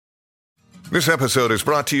This episode is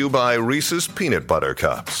brought to you by Reese's Peanut Butter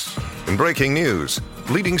Cups. In breaking news,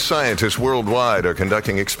 leading scientists worldwide are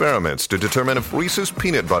conducting experiments to determine if Reese's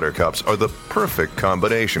Peanut Butter Cups are the perfect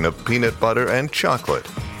combination of peanut butter and chocolate.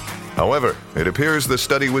 However, it appears the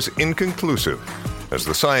study was inconclusive, as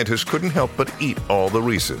the scientists couldn't help but eat all the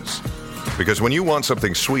Reese's. Because when you want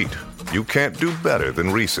something sweet, you can't do better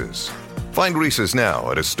than Reese's. Find Reese's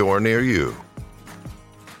now at a store near you.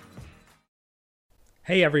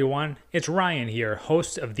 Hey everyone, it's Ryan here,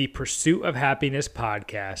 host of the Pursuit of Happiness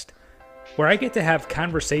podcast, where I get to have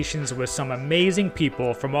conversations with some amazing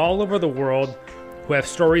people from all over the world who have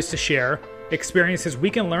stories to share, experiences we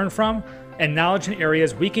can learn from, and knowledge in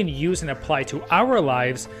areas we can use and apply to our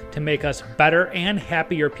lives to make us better and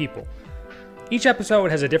happier people. Each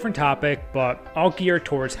episode has a different topic, but all geared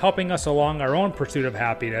towards helping us along our own pursuit of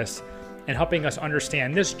happiness and helping us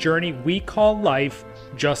understand this journey we call life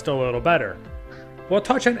just a little better. We'll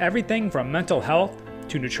touch on everything from mental health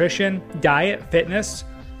to nutrition, diet, fitness,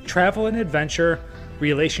 travel and adventure,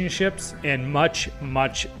 relationships, and much,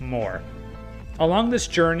 much more. Along this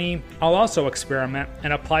journey, I'll also experiment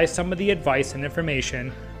and apply some of the advice and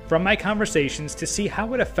information from my conversations to see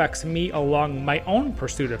how it affects me along my own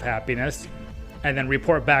pursuit of happiness, and then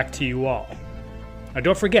report back to you all. Now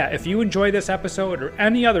don't forget, if you enjoy this episode or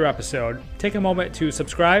any other episode, take a moment to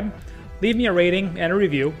subscribe, leave me a rating and a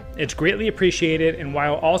review. It's greatly appreciated, and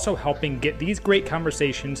while also helping get these great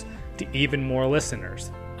conversations to even more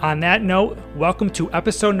listeners. On that note, welcome to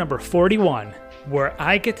episode number 41, where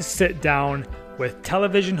I get to sit down with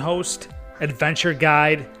television host, adventure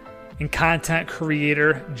guide, and content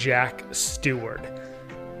creator Jack Steward.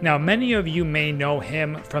 Now, many of you may know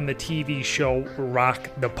him from the TV show Rock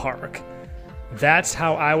the Park. That's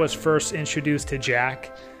how I was first introduced to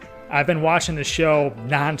Jack. I've been watching the show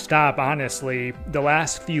nonstop, honestly, the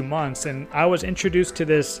last few months, and I was introduced to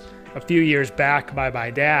this a few years back by my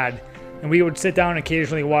dad, and we would sit down and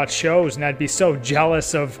occasionally watch shows, and I'd be so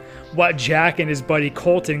jealous of what Jack and his buddy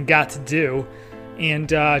Colton got to do. And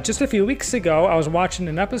just a few weeks ago, I was watching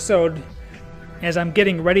an episode as I'm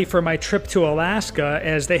getting ready for my trip to Alaska,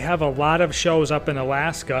 as they have a lot of shows up in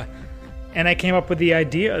Alaska, and I came up with the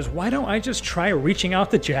idea is, why don't I just try reaching out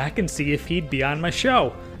to Jack and see if he'd be on my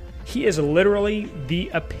show? He is literally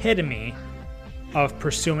the epitome of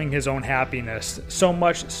pursuing his own happiness, so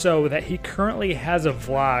much so that he currently has a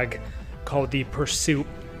vlog called The Pursuit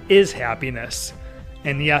is Happiness.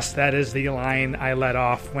 And yes, that is the line I let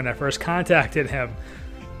off when I first contacted him.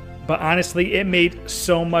 But honestly, it made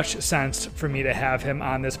so much sense for me to have him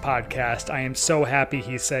on this podcast. I am so happy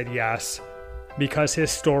he said yes, because his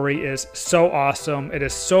story is so awesome. It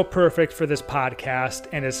is so perfect for this podcast,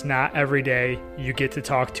 and it's not every day you get to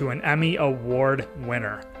talk to an Emmy Award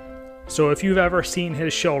winner. So if you've ever seen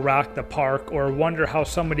his show Rock the Park, or wonder how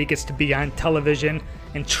somebody gets to be on television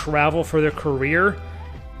and travel for their career,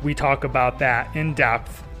 we talk about that in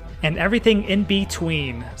depth. And everything in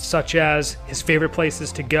between, such as his favorite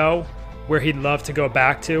places to go, where he'd love to go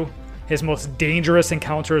back to, his most dangerous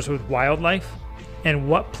encounters with wildlife, and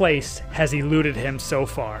what place has eluded him so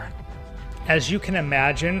far. As you can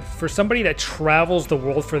imagine, for somebody that travels the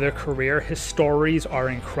world for their career, his stories are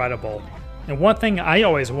incredible. And one thing I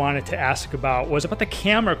always wanted to ask about was about the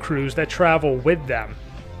camera crews that travel with them.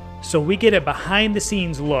 So we get a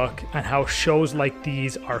behind-the-scenes look on how shows like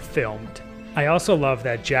these are filmed. I also love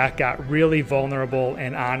that Jack got really vulnerable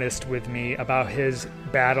and honest with me about his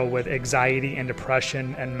battle with anxiety and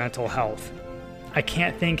depression and mental health. I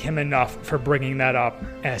can't thank him enough for bringing that up,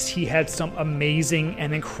 as he had some amazing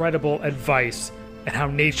and incredible advice and how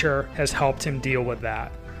nature has helped him deal with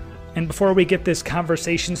that. And before we get this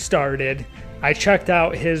conversation started, I checked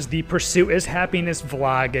out his The Pursuit is Happiness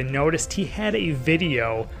vlog and noticed he had a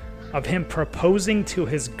video of him proposing to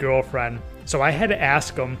his girlfriend. So I had to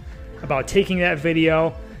ask him about taking that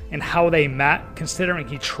video and how they met, considering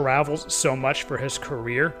he travels so much for his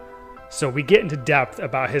career. So we get into depth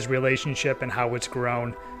about his relationship and how it's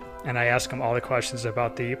grown, and I ask him all the questions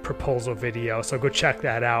about the proposal video, so go check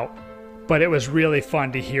that out. But it was really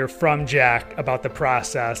fun to hear from Jack about the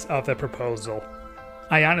process of the proposal.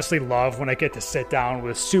 I honestly love when I get to sit down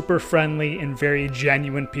with super friendly and very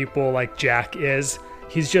genuine people like Jack is.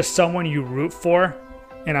 He's just someone you root for,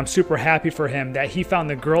 and I'm super happy for him that he found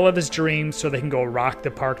the girl of his dreams so they can go rock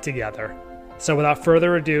the park together. So without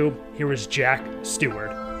further ado, here is Jack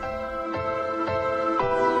Steward.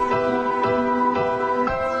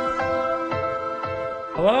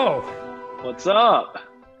 Hello. What's up?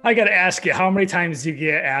 I got to ask you, how many times do you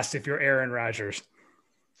get asked if you're Aaron Rodgers?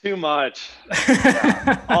 Too much.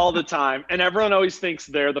 Yeah, all the time. And everyone always thinks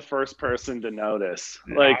they're the first person to notice.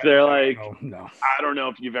 Like they're like, no. I don't know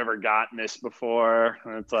if you've ever gotten this before.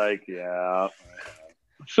 And it's like, yeah.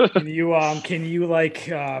 Can you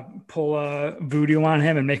pull a voodoo on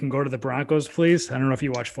him and make him go to the Broncos, please? I don't know if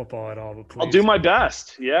you watch football at all, but please. I'll do my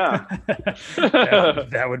best. Yeah.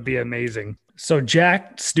 that would be amazing. So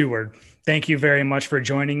Jack Steward, thank you very much for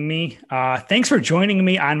joining me. Thanks for joining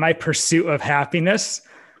me on my pursuit of happiness.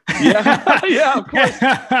 Yeah, of course.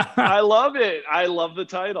 I love it. I love the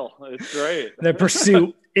title. It's great. The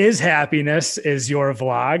Pursuit is Happiness is your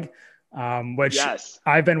vlog, which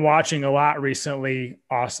I've been watching a lot recently.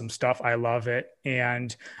 Awesome stuff. I love it.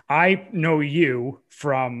 And I know you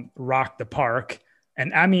from Rock the Park,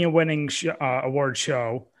 an Emmy-winning award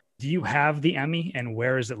show. Do you have the Emmy, and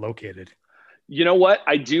where is it located? You know what?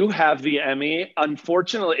 I do have the Emmy.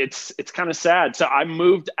 Unfortunately, it's kind of sad. So I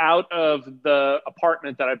moved out of the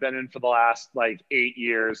apartment that I've been in for the last 8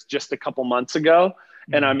 years just a couple months ago,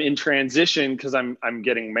 and I'm in transition because I'm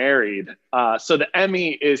getting married. So the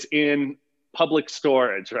Emmy is in public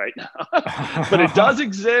storage right now, but it does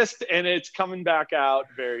exist and it's coming back out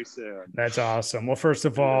very soon. That's awesome. Well, first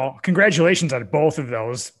of all, congratulations on both of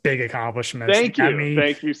those big accomplishments. Thank you.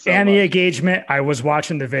 Thank you so much. And the engagement. I was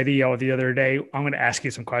watching the video the other day. I'm going to ask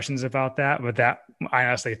you some questions about that, but that I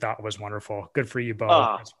honestly thought was wonderful. Good for you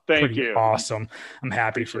both. Thank you. Awesome. I'm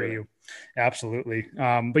happy for you. Absolutely.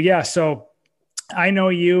 But yeah, so I know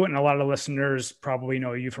you, and a lot of listeners probably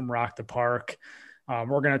know you from Rock the Park.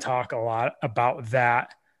 We're going to talk a lot about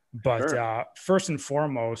that. But first and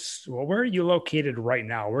foremost, where are you located right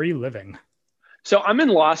now? Where are you living? So I'm in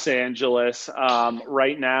Los Angeles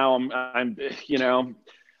right now. I'm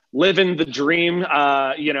living the dream,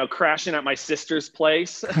 crashing at my sister's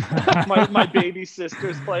place, my baby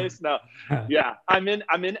sister's place. No, yeah, I'm in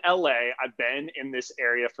LA. I've been in this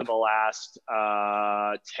area for the last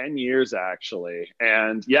 10 years actually.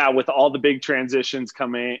 And yeah, with all the big transitions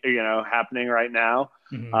happening right now,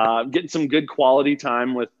 getting some good quality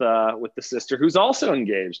time with the sister who's also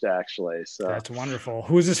engaged actually. So that's wonderful.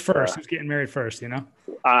 Who's this first? Who's getting married first?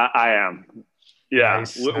 I am. Yeah,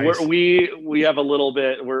 nice. We have a little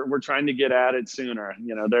bit. We're trying to get at it sooner.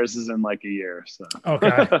 Theirs is in a year. So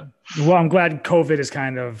okay. Well, I'm glad COVID is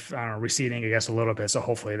kind of receding, I guess, a little bit. So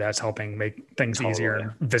hopefully that's helping make things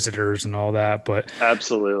easier, visitors and all that. But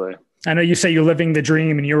absolutely, I know you say you're living the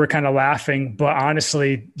dream, and you were kind of laughing, but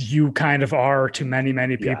honestly, you kind of are to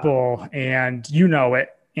many people, and you know it.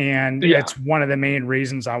 And it's one of the main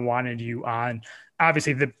reasons I wanted you on.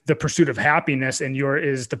 Obviously the pursuit of happiness, and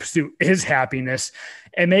the pursuit is happiness.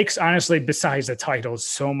 It makes, honestly, besides the title,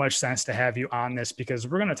 so much sense to have you on this, because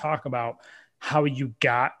we're going to talk about how you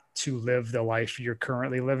got to live the life you're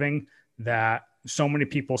currently living that so many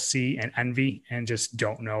people see and envy and just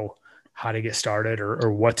don't know how to get started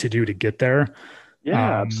or what to do to get there.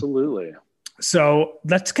 Yeah, absolutely. So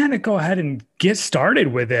let's kind of go ahead and get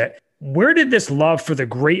started with it. Where did this love for the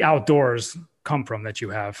great outdoors come from that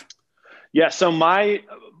you have? Yeah, so my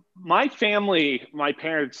family, my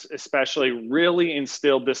parents especially, really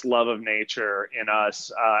instilled this love of nature in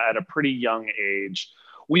us at a pretty young age.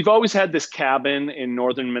 We've always had this cabin in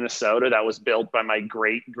northern Minnesota that was built by my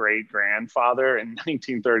great-great-grandfather in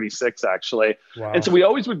 1936, actually. Wow. And so we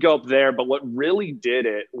always would go up there. But what really did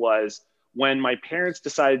it was when my parents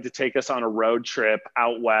decided to take us on a road trip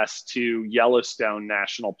out west to Yellowstone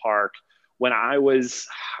National Park when I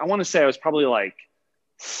want to say I was probably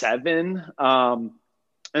 7.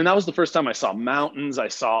 And that was the first time I saw mountains. I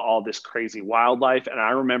saw all this crazy wildlife. And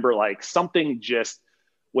I remember something just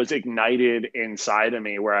was ignited inside of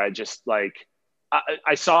me where I just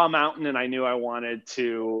I saw a mountain and I knew I wanted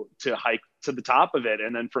to hike to the top of it.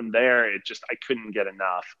 And then from there, I couldn't get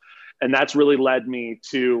enough. And that's really led me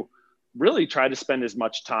to really try to spend as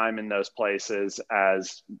much time in those places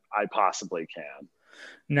as I possibly can.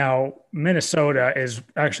 Now, Minnesota is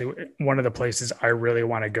actually one of the places I really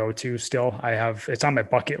want to go to still. It's on my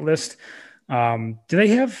bucket list. Do they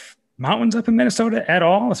have mountains up in Minnesota at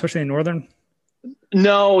all, especially in northern?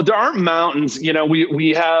 No, there aren't mountains.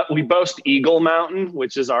 We boast Eagle Mountain,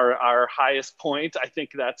 which is our highest point. I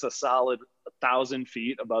think that's a solid 1,000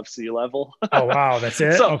 feet above sea level. Oh, wow. That's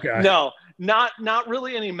it? So, okay. No, not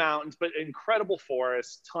really any mountains, but incredible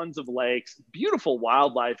forests, tons of lakes, beautiful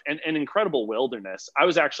wildlife, and incredible wilderness. I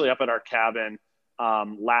was actually up at our cabin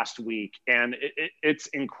last week, and it's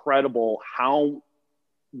incredible how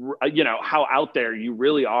how out there you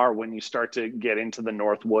really are when you start to get into the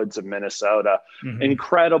North Woods of Minnesota.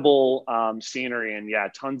 Incredible scenery, and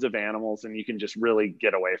tons of animals, and you can just really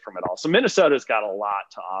get away from it all. So Minnesota's got a lot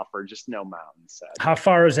to offer, just no mountains. Sadly. How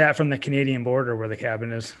far is that from the Canadian border where the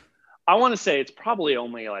cabin is? I want to say it's probably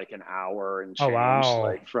only like an hour and change,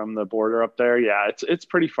 wow. From the border up there. Yeah, it's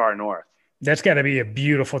pretty far north. That's got to be a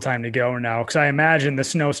beautiful time to go now, because I imagine the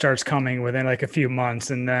snow starts coming within like a few months,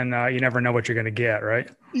 and then you never know what you're going to get, right?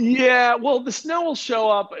 Yeah, well, the snow will show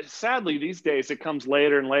up. Sadly, these days it comes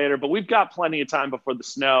later and later, but we've got plenty of time before the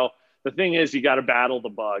snow. The thing is, you got to battle the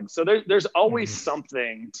bugs. So there's always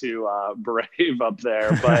something to brave up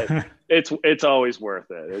there, but it's always worth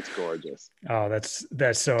it. It's gorgeous. Oh,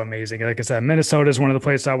 that's so amazing. Like I said, Minnesota is one of the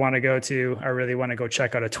places I want to go to. I really want to go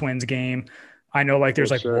check out a Twins game. I know like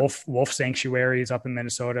there's wolf sanctuaries up in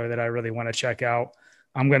Minnesota that I really want to check out.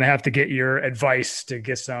 I'm going to have to get your advice to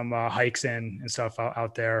get some hikes in and stuff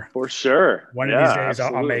out there. For sure. One of these days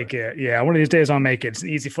I'll make it. Yeah. One of these days I'll make it. It's an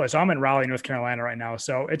easy flight. So I'm in Raleigh, North Carolina right now.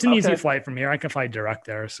 So it's an easy flight from here. I can fly direct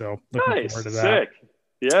there. So looking forward to that. Sick.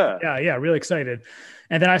 Yeah. Yeah. Really excited.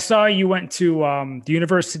 And then I saw you went to the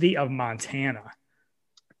University of Montana.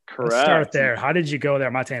 Correct. Let's start there. How did you go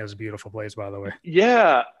there? Montana is a beautiful place, by the way.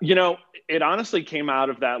 Yeah. It honestly came out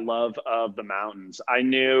of that love of the mountains. I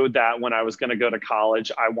knew that when I was going to go to college,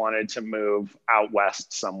 I wanted to move out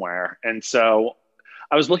west somewhere. And so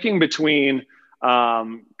I was looking between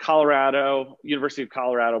Colorado, University of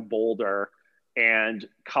Colorado, Boulder, and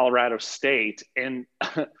Colorado State. And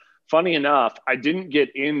funny enough, I didn't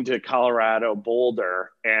get into Colorado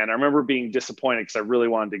Boulder. And I remember being disappointed because I really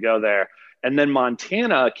wanted to go there. And then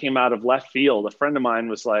Montana came out of left field. A friend of mine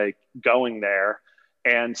was like going there.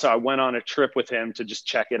 And so I went on a trip with him to just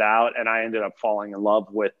check it out. And I ended up falling in love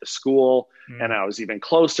with the school. And I was even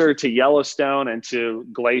closer to Yellowstone and to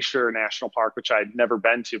Glacier National Park, which I'd never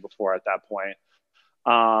been to before at that point.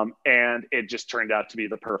 And it just turned out to be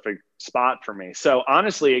the perfect spot for me. So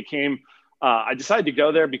honestly, I decided to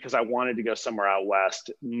go there because I wanted to go somewhere out west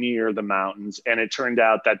near the mountains. And it turned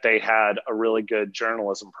out that they had a really good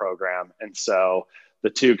journalism program. And so the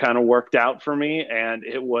two kind of worked out for me. And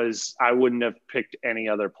I wouldn't have picked any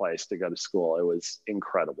other place to go to school. It was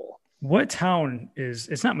incredible. What town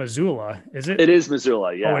it's not Missoula, is it? It is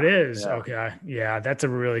Missoula, yeah. Oh, it is? Yeah. Okay. Yeah, that's a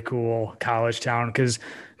really cool college town, because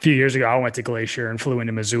a few years ago I went to Glacier and flew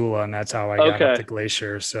into Missoula, and that's how I got up to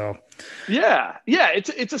Glacier. So yeah,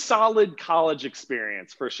 it's a solid college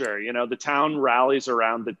experience for sure. The town rallies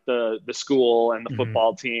around the school and the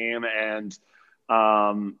football team, and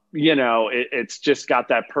it's just got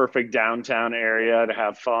that perfect downtown area to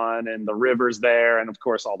have fun, and the river's there, and of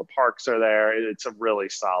course all the parks are there. It's a really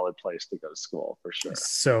solid place to go to school for sure.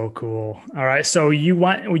 So cool. All right. So you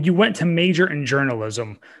went to major in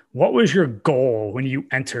journalism. What was your goal when you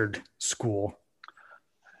entered school?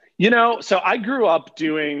 So I grew up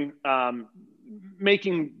doing,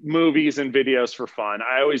 making movies and videos for fun.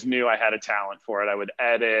 I always knew I had a talent for it. I would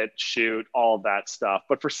edit, shoot, all of that stuff.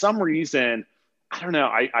 But for some reason, I don't know,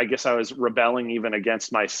 I guess I was rebelling even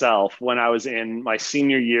against myself. When I was in my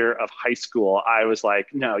senior year of high school, I was like,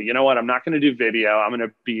 no, you know what? I'm not going to do video. I'm going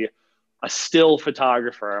to be a still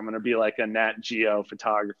photographer. I'm going to be like a Nat Geo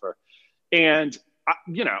photographer. And,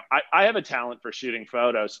 I have a talent for shooting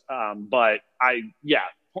photos. But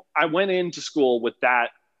I went into school with that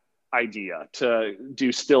idea to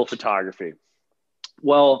do still photography.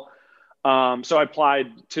 Well, so I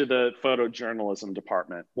applied to the photojournalism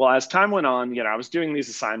department. Well, as time went on, I was doing these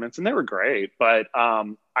assignments and they were great, but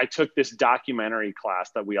I took this documentary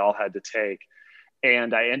class that we all had to take.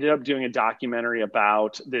 And I ended up doing a documentary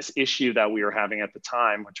about this issue that we were having at the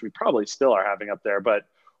time, which we probably still are having up there, but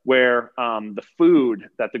where the food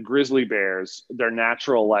that the grizzly bears, their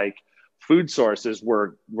natural food sources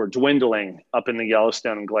were dwindling up in the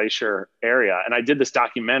Yellowstone and Glacier area. And I did this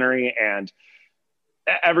documentary, and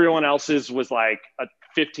everyone else's was like a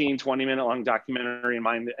 15, 20-minute long documentary, and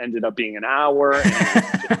mine ended up being an hour.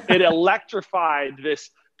 And it electrified this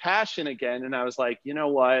passion again. And I was like, you know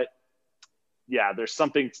what? Yeah, there's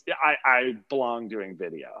something, I belong doing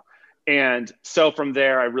video. And so from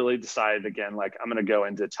there, I really decided again, I'm going to go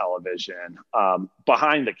into television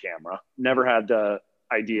behind the camera. Never had the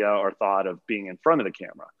idea or thought of being in front of the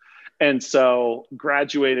camera. And so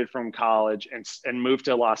graduated from college and moved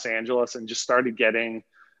to Los Angeles and just started getting,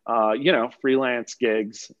 freelance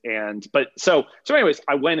gigs. So anyways,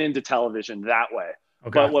 I went into television that way.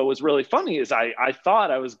 Okay. But what was really funny is I thought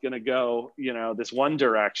I was going to go, this one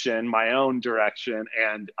direction, my own direction.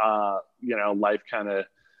 And, life kind of,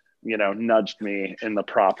 nudged me in the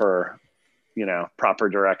proper proper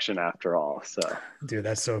direction after all. So, dude,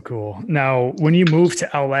 that's so cool. Now, when you moved to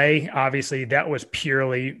LA, obviously that was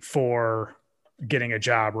purely for getting a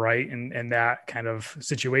job, right? And that kind of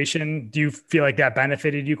situation. Do you feel like that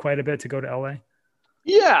benefited you quite a bit to go to LA?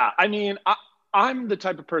 yeah, I mean, I'm the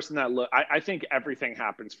type of person that I think everything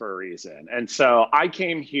happens for a reason. And so I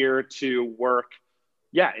came here to work,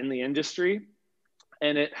 in the industry.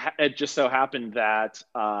 And it just so happened that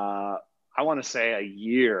I want to say a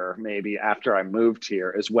year maybe after I moved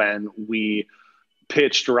here is when we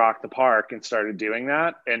pitched Rock the Park and started doing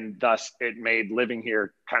that. And thus it made living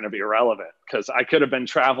here kind of irrelevant because I could have been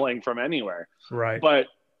traveling from anywhere. Right. But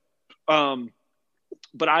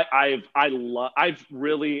I've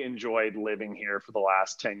really enjoyed living here for the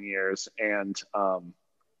last 10 years. And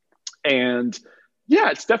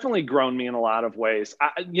yeah, it's definitely grown me in a lot of ways.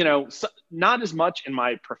 Not as much in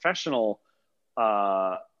my professional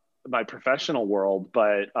world,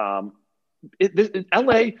 but LA,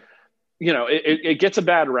 it gets a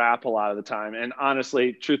bad rap a lot of the time. And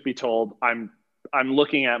honestly, truth be told, I'm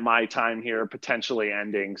looking at my time here potentially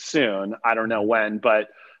ending soon. I don't know when, but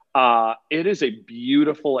it is a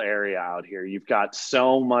beautiful area out here. You've got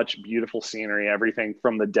so much beautiful scenery, everything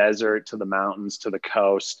from the desert to the mountains to the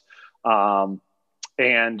coast.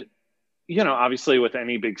 And, obviously with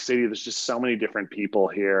any big city, there's just so many different people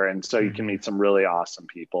here. And so you can meet some really awesome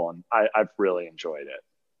people. And I've really enjoyed it.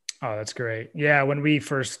 Oh, that's great. Yeah. When we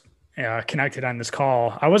first connected on this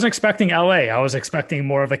call, I wasn't expecting LA. I was expecting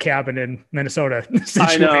more of a cabin in Minnesota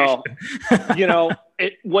situation. I know.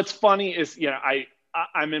 What's funny is,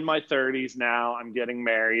 I'm in my 30s now. I'm getting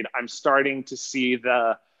married. I'm starting to see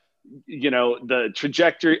the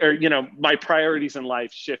trajectory or, my priorities in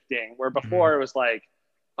life shifting where before it was like,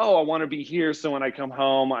 oh, I want to be here. So when I come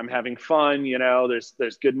home, I'm having fun.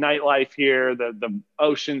 There's good nightlife here. The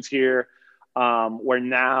ocean's here. Where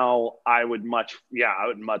now I would much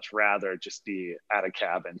rather just be at a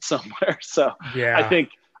cabin somewhere. So yeah, I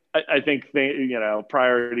think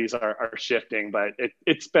priorities are shifting, but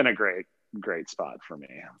it's been a great spot for me.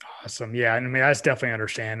 Awesome. Yeah. I mean, that's definitely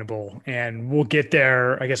understandable. And we'll get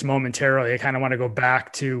there, I guess, momentarily. I kind of want to go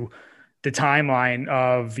back to the timeline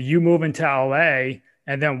of you moving to LA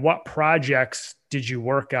and then what projects did you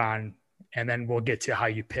work on? And then we'll get to how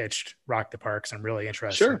you pitched Rock the Parks. I'm really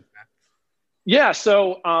interested. Sure. In that. Yeah.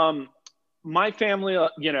 So, my family,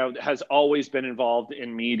 has always been involved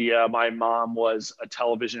in media. My mom was a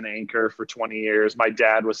television anchor for 20 years. My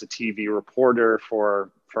dad was a TV reporter for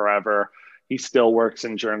forever. He still works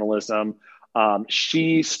in journalism.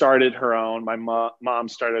 She started her own, my mom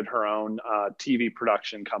started her own TV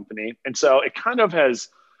production company. And so it kind of has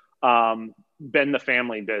been the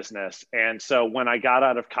family business. And so when I got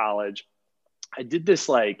out of college, I did this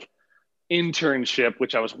internship,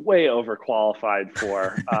 which I was way overqualified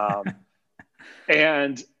for.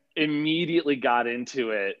 And immediately got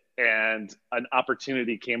into it, and an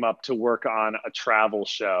opportunity came up to work on a travel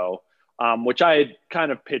show, which I had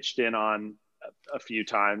kind of pitched in on a few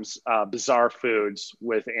times, Bizarre Foods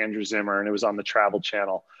with Andrew Zimmer, and it was on the Travel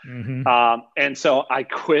Channel. Mm-hmm. And so I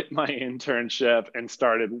quit my internship and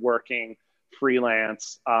started working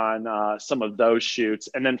freelance on some of those shoots.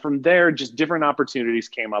 And then from there, just different opportunities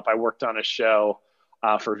came up. I worked on a show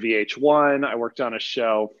for VH1. I worked on a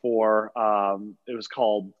show for, it was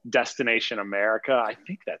called Destination America. I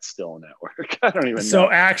think that's still a network. I don't even know. So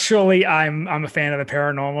actually, I'm a fan of the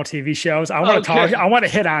paranormal TV shows. I want to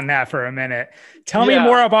hit on that for a minute. Tell me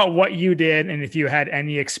more about what you did and if you had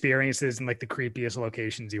any experiences in the creepiest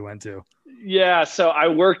locations you went to. Yeah. So I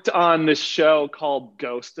worked on this show called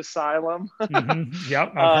Ghost Asylum. Mm-hmm.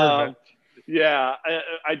 Yep. I've heard of it. Yeah,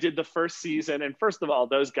 I did the first season. And first of all,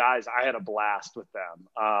 those guys, I had a blast with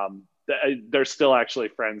them. They're still actually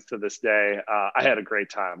friends to this day. I had a great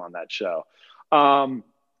time on that show.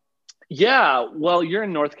 Yeah, well, you're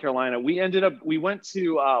in North Carolina. We went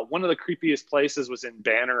to one of the creepiest places was in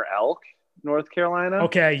Banner Elk, North Carolina.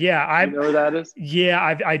 Okay, yeah. You know where that is?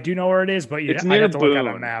 Yeah, I do know where it is, but it's I near have to Boone. look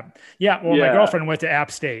at a map. Yeah, well, my girlfriend went to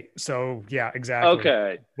App State. So, yeah, exactly.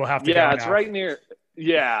 Okay. We'll have to go now. It's right near –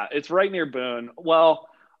 yeah, it's right near Boone. Well,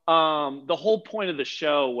 the whole point of the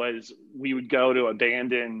show was we would go to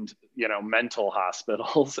abandoned, mental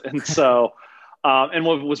hospitals. And so, and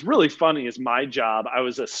what was really funny is my job, I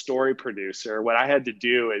was a story producer. What I had to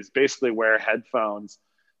do is basically wear headphones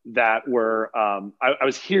that were, I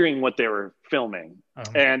was hearing what they were filming.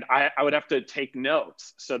 And I would have to take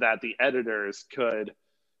notes so that the editors could,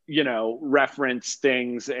 reference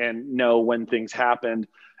things and know when things happened.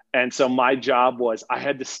 And so my job was I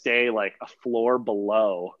had to stay a floor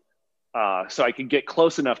below so I could get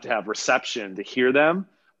close enough to have reception to hear them,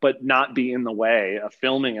 but not be in the way of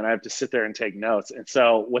filming, and I have to sit there and take notes. And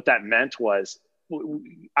so what that meant was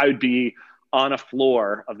I would be on a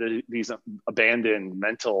floor of these abandoned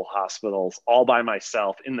mental hospitals all by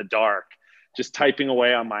myself in the dark, just typing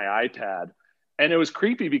away on my iPad. And it was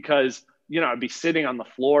creepy because, I'd be sitting on the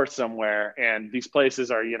floor somewhere, and these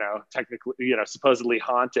places are, technically, supposedly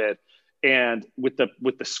haunted. And with the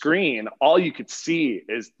screen, all you could see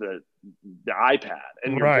is the iPad,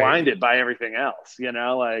 and you're blinded by everything else,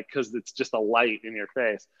 because it's just a light in your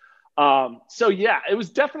face. So yeah, it was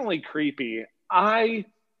definitely creepy. I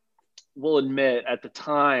will admit at the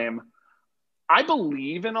time, I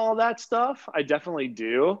believe in all that stuff. I definitely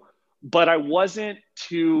do, but I wasn't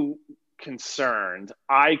too concerned.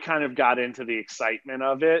 I kind of got into the excitement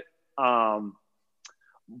of it.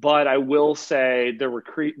 But I will say there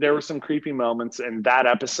were some creepy moments in that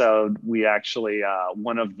episode. We actually,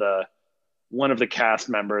 one of the cast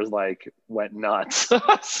members went nuts. So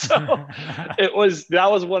that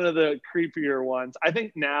was one of the creepier ones. I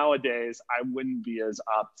think nowadays I wouldn't be as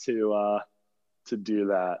up to do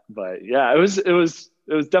that, but yeah, it was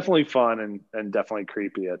definitely fun and definitely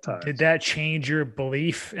creepy at times. Did that change your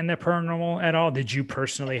belief in the paranormal at all? Did you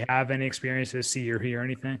personally have any experiences, see or hear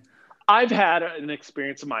anything? I've had an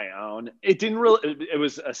experience of my own. It didn't really, it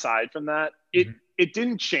was aside from that, it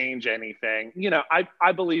didn't change anything.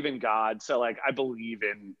 I believe in God. So I believe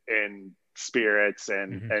in spirits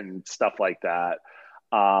and stuff like that.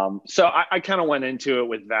 So I kind of went into it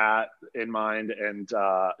with that in mind, and,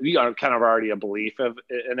 kind of already a belief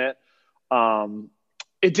in it.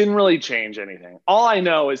 It didn't really change anything. All I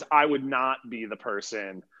know is I would not be the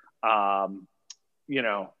person,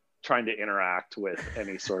 trying to interact with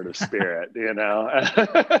any sort of spirit,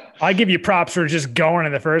 I give you props for just going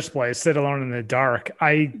in the first place, sit alone in the dark.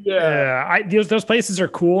 Those places are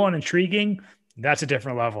cool and intriguing. That's a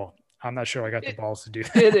different level. I'm not sure I got the balls to do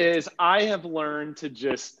that. It is. I have learned to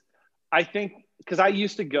I think, because I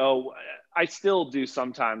used to go, I still do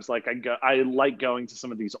sometimes. I like going to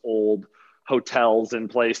some of these old hotels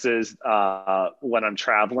and places when I'm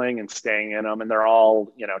traveling and staying in them, and they're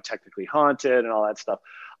all, technically haunted and all that stuff.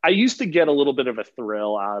 I used to get a little bit of a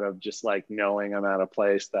thrill out of just knowing I'm at a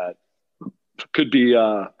place that could be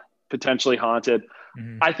potentially haunted.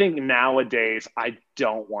 Mm-hmm. I think nowadays I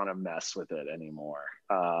don't want to mess with it anymore.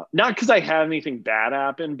 Not because I have anything bad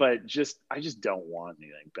happen, but I just don't want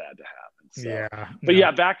anything bad to happen. So,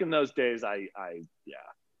 but back in those days, I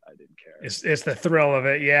didn't care. It's the thrill of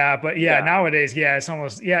it. Yeah. But nowadays, it's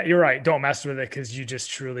almost, you're right. Don't mess with it, because you just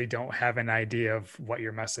truly don't have an idea of what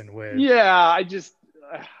you're messing with. Yeah.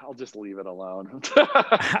 I'll just leave it alone.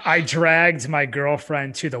 I dragged my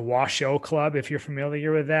girlfriend to the Washoe Club, if you're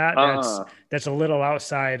familiar with that. That's a little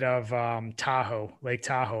outside of Tahoe, Lake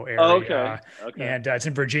Tahoe area. Okay. And it's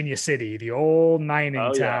in Virginia City, the old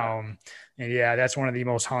mining town. Yeah. And that's one of the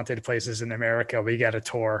most haunted places in America. We got a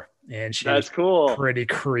tour, and she was cool. Pretty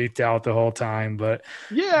creeped out the whole time. But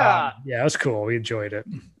it was cool. We enjoyed it.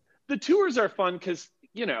 The tours are fun because,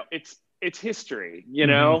 it's history,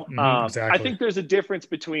 Exactly. I think there's a difference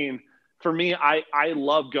between, for me, I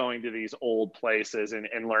love going to these old places and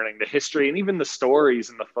learning the history and even the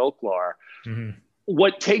stories and the folklore. Mm-hmm.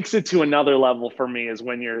 What takes it to another level for me is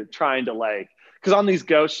when you're trying to because on these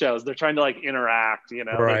ghost shows, they're trying to interact,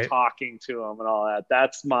 they're talking to them and all that.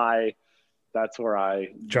 That's where I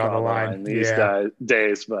draw the line these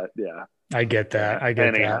days. But yeah, I get that.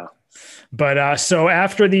 That. But so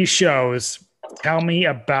after these shows, tell me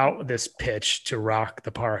about this pitch to Rock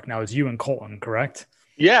the Park. Now, it's you and Colton, correct?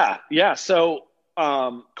 Yeah. So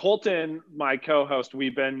Colton, my co-host,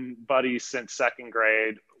 we've been buddies since second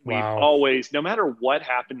grade. We've always, no matter what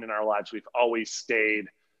happened in our lives, we've always stayed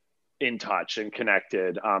in touch and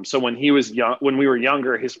connected. So when we were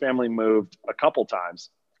younger, his family moved a couple times,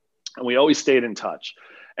 and we always stayed in touch.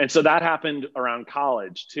 And so that happened around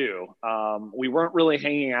college too. We weren't really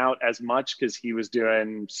hanging out as much because he was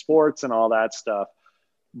doing sports and all that stuff.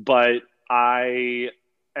 But I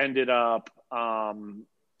ended up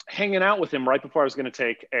hanging out with him right before I was going to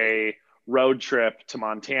take a road trip to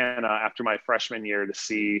Montana after my freshman year to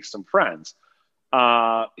see some friends.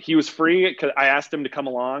 He was free because I asked him to come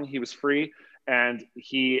along. He was free, and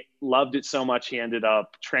he loved it so much he ended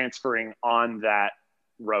up transferring on that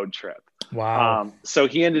road trip. Wow. So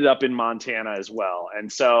he ended up in Montana as well. And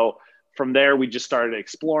so from there, we just started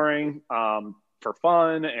exploring for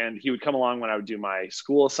fun. And he would come along when I would do my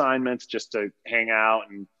school assignments just to hang out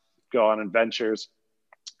and go on adventures.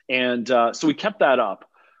 And so we kept that up.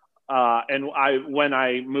 And when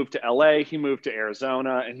I moved to LA, he moved to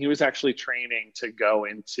Arizona, and he was actually training to go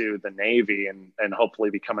into the Navy and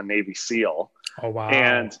hopefully become a Navy SEAL. Oh, wow.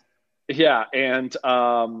 And Yeah. And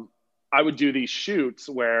I would do these shoots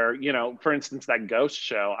where, for instance, that ghost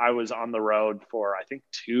show, I was on the road for, I think,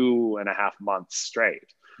 2.5 months straight.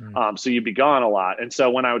 Mm. So you'd be gone a lot. And so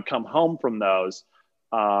when I would come home from those,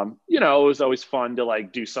 it was always fun to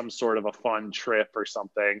like do some sort of a fun trip or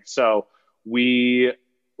something. So we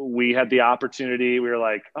had the opportunity. We were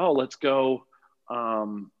like, oh, let's go.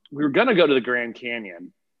 We were going to go to the Grand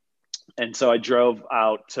Canyon. And so I drove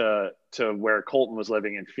out to where Colton was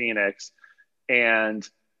living in Phoenix, and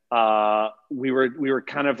we were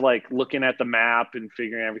kind of like looking at the map and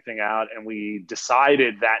figuring everything out, and we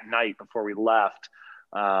decided that night before we left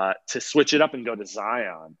to switch it up and go to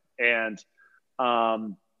Zion. And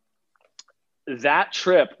that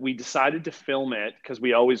trip, we decided to film it because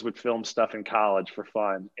we always would film stuff in college for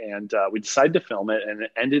fun, and we decided to film it, and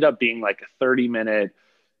it ended up being like a 30-minute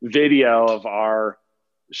video of our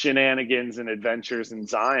shenanigans and adventures in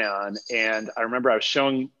Zion. And I remember I was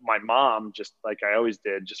showing my mom, just like I always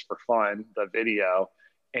did, just for fun, the video.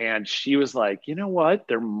 And she was like, you know what?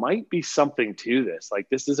 There might be something to this. Like,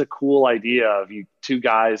 this is a cool idea of you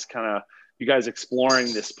guys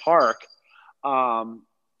exploring this park.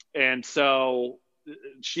 And so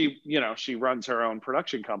she runs her own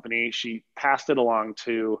production company. She passed it along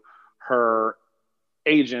to her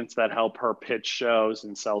agents that help her pitch shows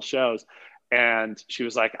and sell shows. And she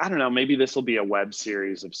was like, I don't know, maybe this will be a web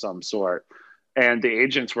series of some sort. And the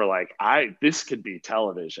agents were like, this could be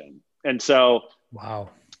television. And so wow.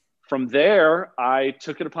 From there, I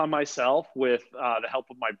took it upon myself with the help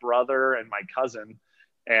of my brother and my cousin.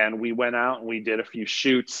 And we went out and we did a few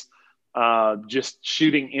shoots, just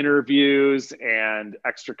shooting interviews and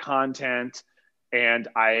extra content. And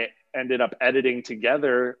I ended up editing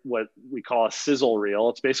together what we call a sizzle reel.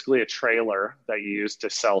 It's basically a trailer that you use to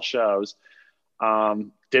sell shows.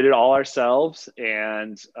 Did it all ourselves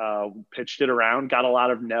and pitched it around, got a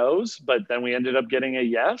lot of no's, but then we ended up getting a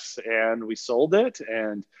yes, and we sold it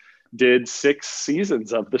and did 6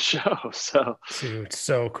 seasons of the show. So, dude,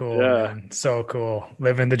 so cool, yeah. man. So cool.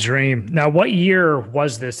 Living the dream. Now, what year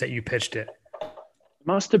was this that you pitched it? It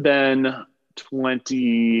must have been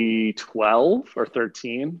 2012 or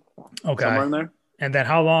 13. Okay. Somewhere in there. And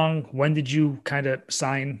then when did you kind of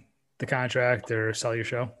sign the contract or sell your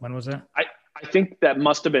show? When was that? I think that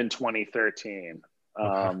must have been 2013.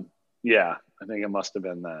 Okay. Yeah, I think it must have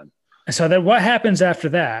been then. So then what happens after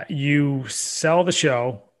that? You sell the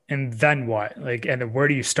show, and then what? Like, and where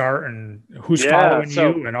do you start, and who's following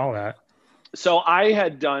you and all that? So I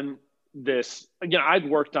had done this, I'd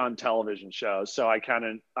worked on television shows, so I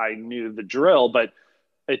knew the drill, but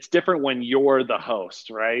it's different when you're the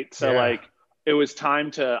host, right? So like, it was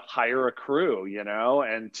time to hire a crew,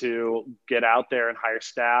 and to get out there and hire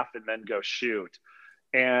staff and then go shoot.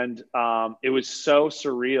 And it was so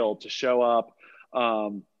surreal to show up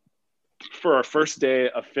for our first day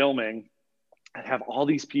of filming and have all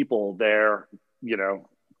these people there,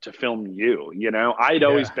 to film you. I'd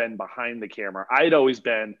always been behind the camera. I'd always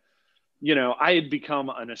been, I had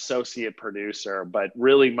become an associate producer, but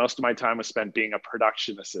really most of my time was spent being a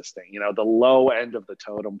production assistant, the low end of the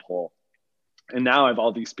totem pole. And now I have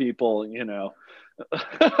all these people,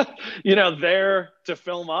 there to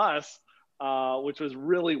film us, which was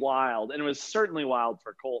really wild. And it was certainly wild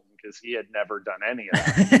for Colton because he had never done any of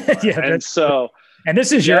that. And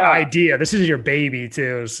this is your idea. This is your baby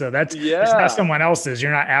too. So it's not someone else's.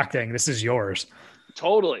 You're not acting. This is yours.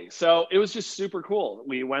 Totally. So it was just super cool.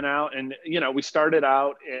 We went out and, we started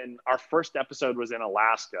out in our first episode was in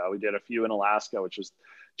Alaska. We did a few in Alaska, which was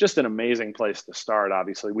just an amazing place to start.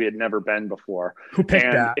 Obviously, we had never been before. Who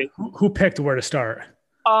picked that? Who picked where to start?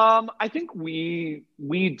 I think we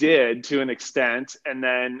did to an extent, and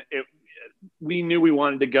then we knew we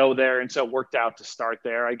wanted to go there, and so it worked out to start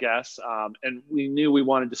there, I guess. And we knew we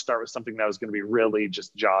wanted to start with something that was going to be really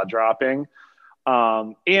just jaw dropping.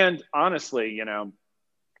 And honestly,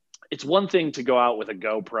 it's one thing to go out with a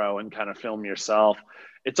GoPro and kind of film yourself.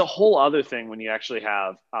 It's a whole other thing when you actually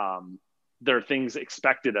have there are things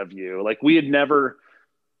expected of you. Like we had never,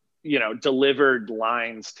 delivered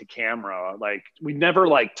lines to camera. Like we never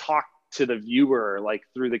talked to the viewer,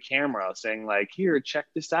 through the camera saying here, check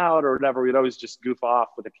this out or whatever. We'd always just goof off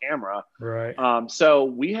with the camera. Right. So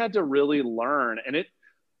we had to really learn, and it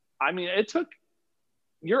took,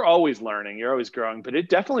 you're always learning, you're always growing, but it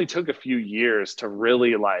definitely took a few years to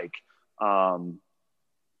really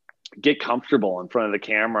get comfortable in front of the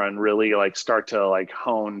camera and really start to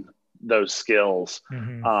hone those skills.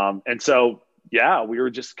 Mm-hmm. And so, we were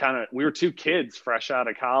just we were two kids fresh out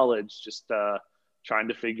of college, just trying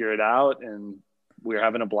to figure it out. And we're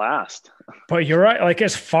having a blast. But you're right. Like,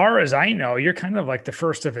 as far as I know, you're kind of like the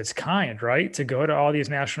first of its kind, right? To go to all these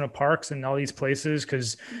national parks and all these places.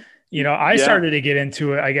 Cause, I Yeah. started to get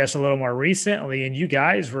into it, I guess, a little more recently, and you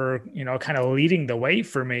guys were, kind of leading the way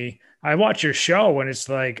for me. I watch your show and it's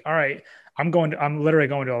like, all right, I'm literally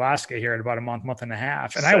going to Alaska here in about a month and a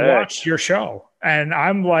half. And I Sick. watched your show and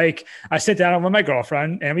I'm like, I sit down with my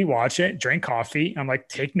girlfriend and we watch it, drink coffee. I'm like,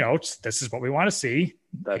 take notes. This is what we want to see.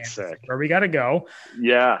 That's sick. Where we got to go.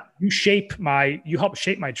 Yeah. You help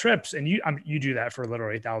shape my trips, and you do that for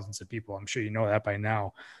literally thousands of people. I'm sure you know that by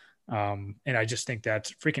now. And I just think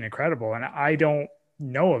that's freaking incredible. And I don't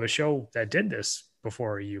know of a show that did this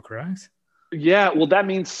before you, correct? Yeah, well, that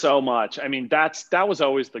means so much. I mean, that was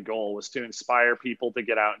always the goal, was to inspire people to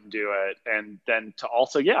get out and do it, and then to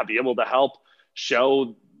also, be able to help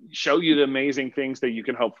show you the amazing things that you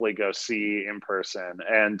can hopefully go see in person.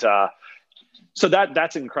 And so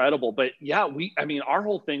that's incredible. But yeah, our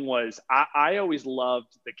whole thing was, I always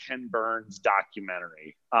loved the Ken Burns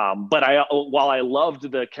documentary. But while I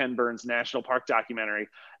loved the Ken Burns National Park documentary,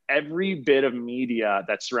 every bit of media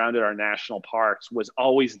that surrounded our national parks was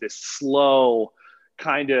always this slow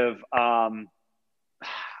kind of,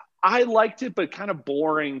 I liked it, but kind of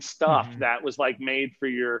boring stuff that was like made for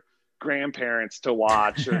your grandparents to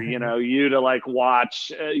watch, or, you to like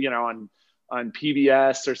watch, on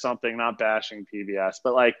PBS or something. Not bashing PBS,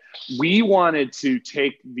 but like, we wanted to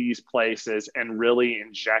take these places and really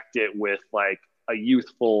inject it with like a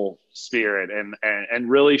youthful spirit,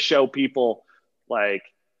 and really show people like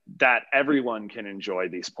that everyone can enjoy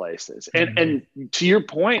these places. And to your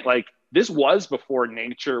point, like, this was before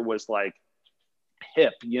nature was like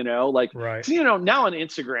hip, like, right. Now on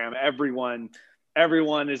Instagram,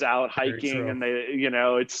 everyone is out hiking, and they,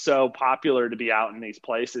 it's so popular to be out in these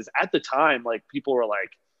places. At the time, like, people were like,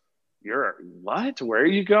 "You're what? Where are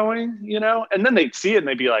you going?" And then they'd see it and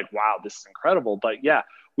they'd be like, "Wow, this is incredible." But yeah,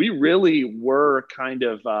 we really were kind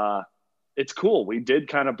of, it's cool. We did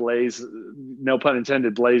kind of blaze, no pun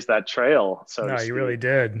intended, blaze that trail. So no, you really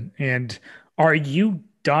did. And are you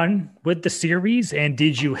done with the series? And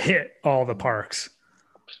did you hit all the parks?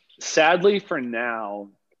 Sadly, for now,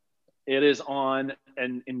 it is on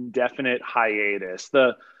an indefinite hiatus.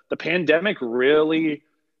 The pandemic really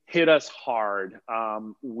hit us hard.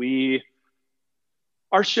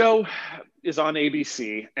 Our show is on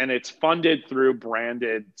ABC, and it's funded through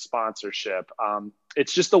branded sponsorship.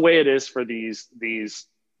 It's just the way it is for these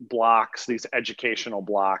blocks, these educational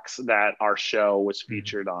blocks that our show was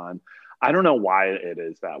featured on. I don't know why it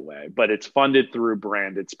is that way, but it's funded through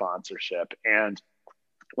branded sponsorship. And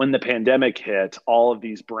when the pandemic hit, all of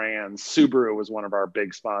these brands, Subaru was one of our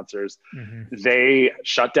big sponsors. They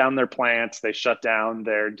shut down their plants, they shut down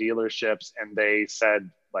their dealerships, and they said,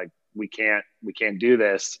 like, we can't do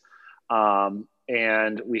this.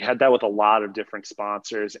 And we had that with a lot of different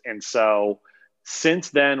sponsors. And so since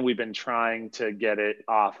then, we've been trying to get it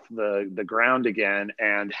off the ground again,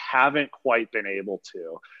 and haven't quite been able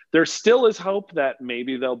to. There still is hope that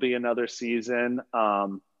maybe there'll be another season.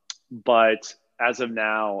 But as of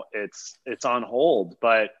now, it's on hold.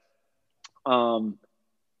 But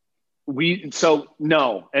we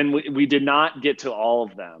did not get to all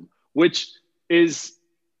of them, which is,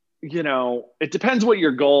 it depends what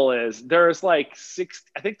your goal is. There's like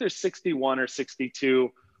I think there's 61 or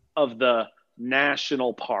 62 of the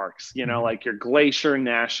national parks, like your Glacier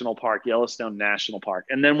National Park, Yellowstone National Park.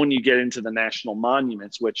 And then when you get into the national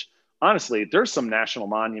monuments, which honestly, there's some national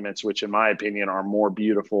monuments, which in my opinion are more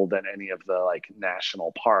beautiful than any of the like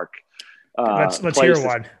national park. Let's hear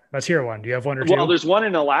one. Let's hear one. Do you have one or two? Well, there's one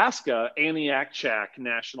in Alaska, Aniakchak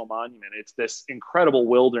National Monument. It's this incredible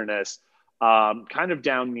wilderness, kind of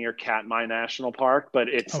down near Katmai National Park, but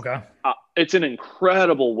it's an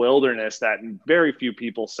incredible wilderness that very few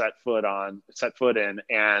people set foot in.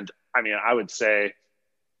 And I mean, I would say,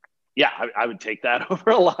 I would take that over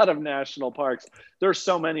a lot of national parks. There's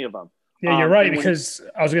so many of them. Yeah, you're right. Because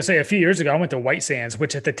I was going to say, a few years ago, I went to White Sands,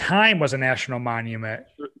 which at the time was a national monument.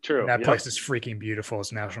 True. That place is freaking beautiful.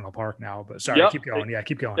 It's a national park now. But sorry, keep going. Yeah,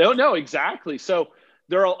 keep going. No, exactly. So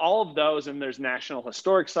there are all of those, and there's national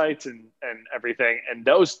historic sites and everything, and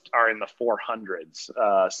those are in the 400s.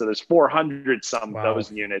 So there's 400 some of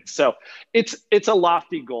those units. So it's a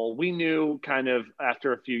lofty goal. We knew kind of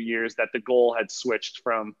after a few years that the goal had switched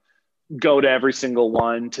from go to every single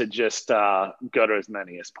one to just go to as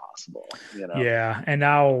many as possible. Yeah, and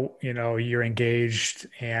now you're engaged,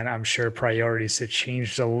 and I'm sure priorities have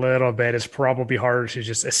changed a little bit. It's probably harder to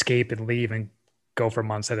just escape and leave and go for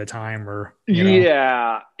months at a time, or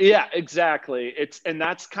yeah, exactly. And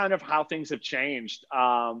that's kind of how things have changed.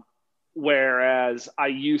 Whereas I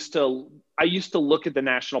used to look at the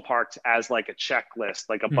national parks as like a checklist,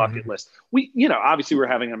 like a bucket list. We, obviously we're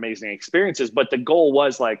having amazing experiences, but the goal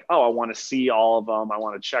was like, oh, I want to see all of them. I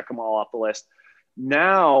want to check them all off the list.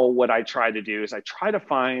 Now what I try to do is I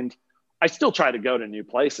still try to go to new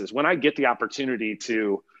places. When I get the opportunity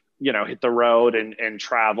to, hit the road and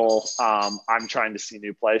travel, I'm trying to see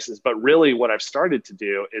new places. But really what I've started to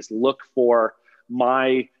do is look for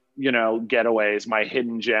my getaways, my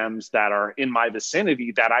hidden gems that are in my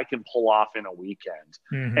vicinity that I can pull off in a weekend.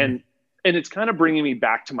 And it's kind of bringing me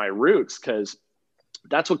back to my roots, because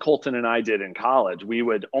that's what Colton and I did in college. We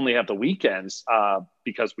would only have the weekends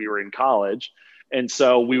because we were in college. And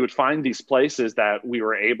so we would find these places that we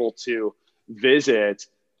were able to visit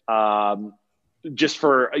just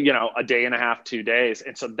for, a day and a half, 2 days.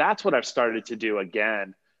 And so that's what I've started to do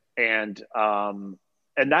again. And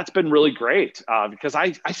that's been really great because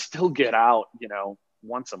I still get out,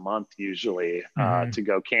 once a month usually to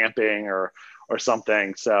go camping or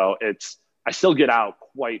something. So I still get out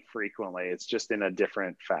quite frequently. It's just in a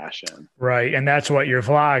different fashion. Right. And that's what your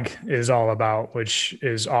vlog is all about, which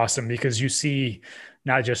is awesome because you see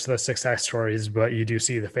not just the success stories, but you do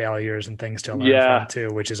see the failures and things to learn from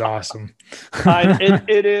too, which is awesome.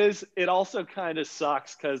 It is. It also kind of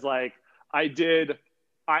sucks because like I've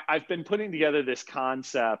been putting together this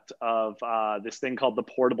concept of this thing called the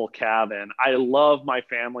portable cabin. I love my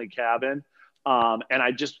family cabin. And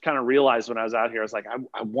I just kind of realized when I was out here, I was like,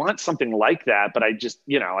 I want something like that. But I just,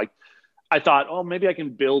 I thought, oh, maybe I can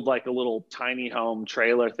build like a little tiny home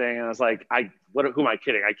trailer thing. And I was like, who am I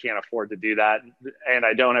kidding? I can't afford to do that. And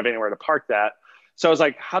I don't have anywhere to park that. So I was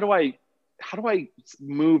like, how do I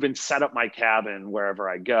move and set up my cabin wherever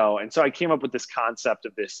I go? And so I came up with this concept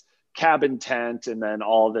of this cabin tent and then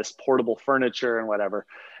all this portable furniture and whatever.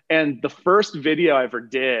 And the first video I ever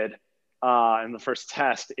did, in the first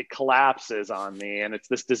test, it collapses on me and it's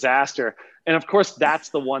this disaster. And of course, that's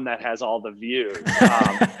the one that has all the views.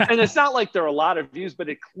 And it's not like there are a lot of views, but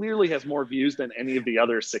it clearly has more views than any of the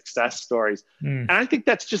other success stories. And I think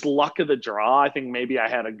that's just luck of the draw. I think maybe I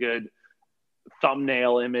had a good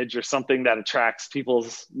thumbnail image or something that attracts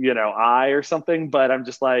people's, eye or something. But I'm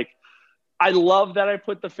just like, I love that I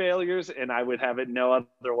put the failures and I would have it no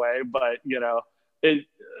other way. But,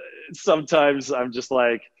 sometimes I'm just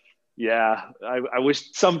like, yeah, I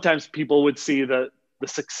wish sometimes people would see the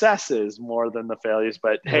successes more than the failures,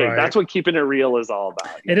 but hey, that's what keeping it real is all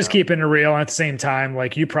about. It is keeping it real. And at the same time,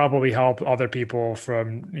 like you probably help other people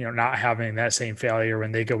from, not having that same failure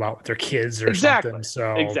when they go out with their kids or something.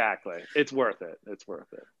 So exactly. It's worth it.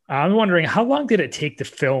 I'm wondering, how long did it take to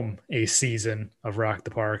film a season of Rock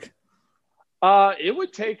the Park? It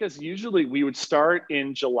would take us, usually we would start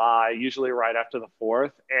in July, usually right after the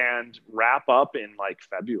 4th, and wrap up in like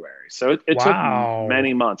February. So it took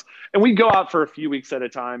many months. And we'd go out for a few weeks at a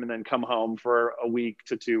time and then come home for a week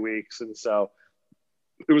to 2 weeks. And so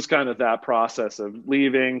it was kind of that process of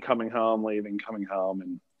leaving, coming home.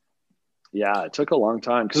 And yeah, it took a long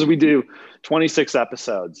time because we do 26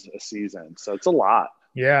 episodes a season. So it's a lot.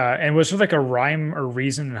 Yeah. And was there like a rhyme or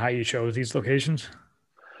reason in how you chose these locations?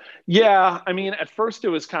 Yeah, I mean, at first it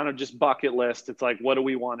was kind of just bucket list. It's like, what do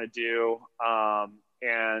we want to do?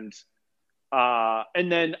 And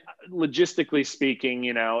then logistically speaking,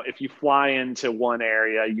 if you fly into one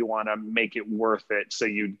area, you want to make it worth it. So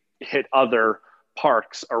you hit other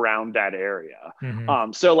parks around that area.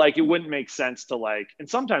 So like, it wouldn't make sense to like, and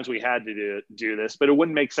sometimes we had to do this, but it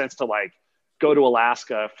wouldn't make sense to like go to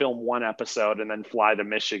Alaska, film one episode and then fly to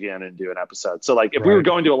Michigan and do an episode. So like, if we were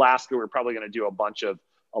going to Alaska, we're probably going to do a bunch of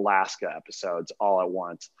Alaska episodes all at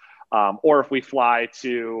once. Or if we fly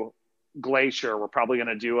to Glacier, we're probably going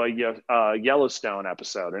to do a Yellowstone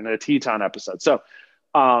episode and a Teton episode. So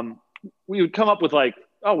we would come up with like,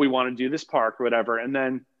 oh, we want to do this park or whatever. And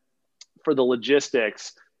then for the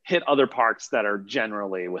logistics, hit other parks that are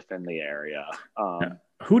generally within the area.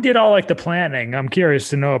 Who did all like the planning? I'm curious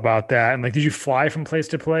to know about that. And like, did you fly from place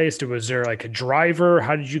to place? Was there like a driver?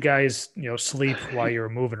 How did you guys, sleep while you were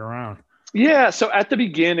moving around? Yeah. So at the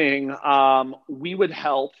beginning, we would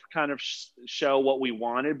help kind of show what we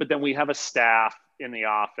wanted, but then we have a staff in the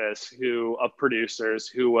office of producers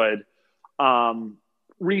who would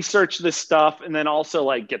research this stuff and then also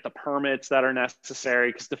like get the permits that are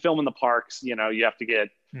necessary. Because to film in the parks, you have to get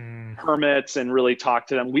permits and really talk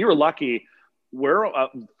to them. We were lucky. We're a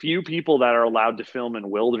few people that are allowed to film in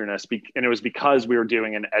wilderness, and it was because we were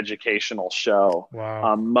doing an educational show.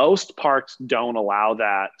 Wow. Most parks don't allow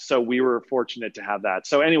that, so we were fortunate to have that.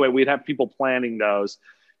 So anyway, we'd have people planning those,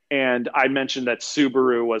 and I mentioned that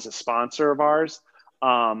Subaru was a sponsor of ours.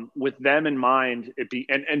 with them in mind,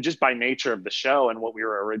 and just by nature of the show and what we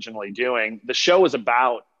were originally doing, the show was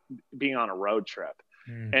about being on a road trip.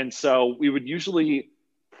 And so we would usually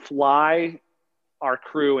fly our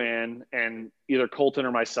crew in, and either Colton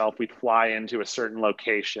or myself, we'd fly into a certain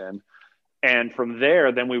location. And from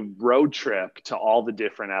there, then we road trip to all the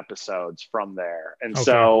different episodes from there. And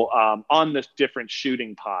so on the different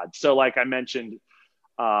shooting pods. So like I mentioned,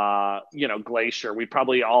 Glacier, we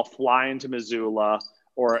probably all fly into Missoula,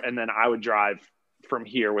 and then I would drive from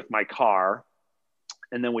here with my car,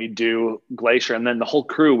 and then we do Glacier, and then the whole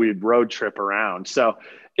crew, we'd road trip around. So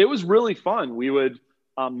it was really fun. We would,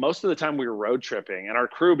 most of the time we were road tripping, and our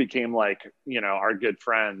crew became like, our good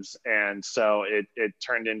friends. And so it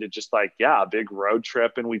turned into just like, a big road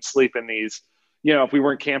trip. And we'd sleep in these, if we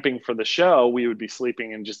weren't camping for the show, we would be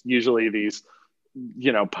sleeping in just usually these,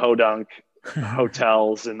 podunk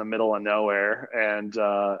hotels in the middle of nowhere. And,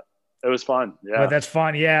 it was fun. Yeah. Well, that's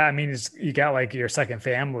fun. Yeah. I mean, you got like your second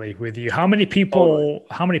family with you. How many people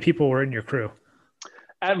were in your crew?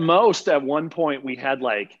 At most, at one point we had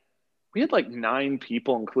like 9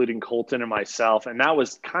 people, including Colton and myself. And that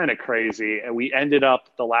was kind of crazy. And we ended up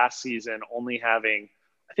the last season only having,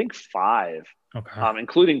 I think 5,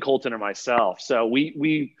 including Colton and myself. So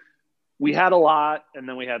we had a lot, and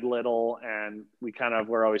then we had little, and we kind of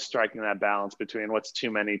were always striking that balance between what's too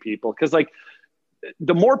many people. Cause like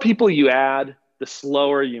the more people you add, the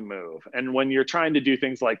slower you move. And when you're trying to do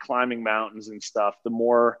things like climbing mountains and stuff, the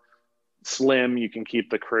more slim you can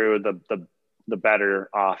keep the crew, the better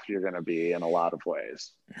off you're going to be in a lot of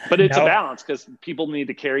ways. But it's a balance, because people need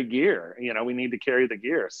to carry gear. We need to carry the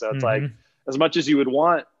gear. So it's like, as much as you would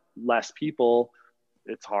want less people,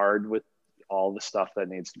 it's hard with all the stuff that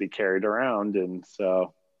needs to be carried around. And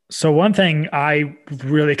so one thing I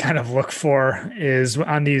really kind of look for is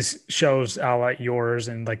on these shows, like yours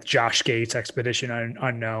and like Josh Gates Expedition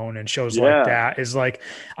Unknown and shows like that, is like,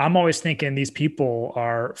 I'm always thinking these people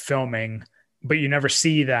are filming, but you never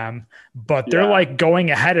see them, but they're like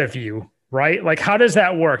going ahead of you, right? Like, how does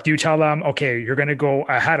that work? Do you tell them, okay, you're going to go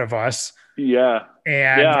ahead of us? Yeah.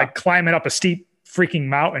 And like climbing up a steep freaking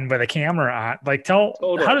mountain with a camera on, like how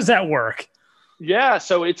does that work? Yeah.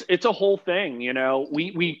 So it's a whole thing,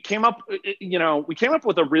 we came up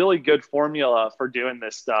with a really good formula for doing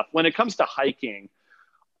this stuff. When it comes to hiking,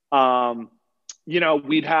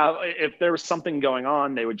 we'd have, if there was something going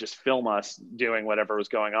on, they would just film us doing whatever was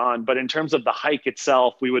going on. But in terms of the hike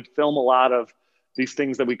itself, we would film a lot of these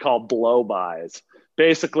things that we call blow-bys.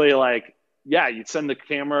 Basically, like, you'd send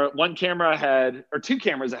one camera ahead, or 2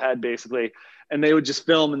 cameras ahead, basically, and they would just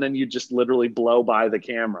film, and then you just literally blow by the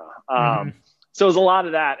camera. So it was a lot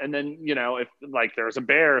of that. And then, if like there was a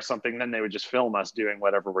bear or something, then they would just film us doing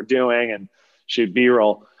whatever we're doing and shoot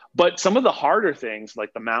B-roll. But some of the harder things,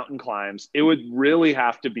 like the mountain climbs, it would really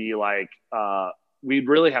have to be like, we'd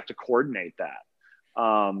really have to coordinate that.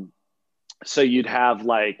 So you'd have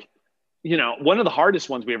like, one of the hardest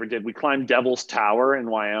ones we ever did, we climbed Devil's Tower in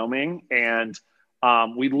Wyoming, and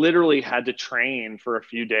we literally had to train for a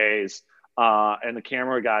few days. And the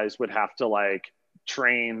camera guys would have to like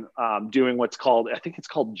train doing what's called, I think it's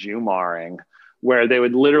called Jumaring, where they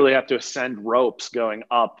would literally have to ascend ropes going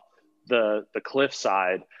up the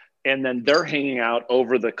cliffside, and then they're hanging out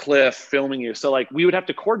over the cliff filming you. So like we would have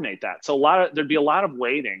to coordinate that. So there'd be a lot of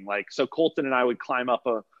waiting. Like, so Colton and I would climb up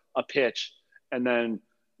a pitch, and then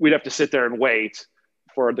we'd have to sit there and wait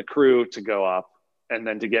for the crew to go up and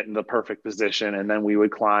then to get in the perfect position, and then we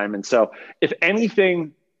would climb. And so if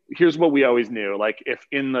anything, here's what we always knew. Like, if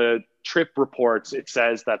in the trip reports it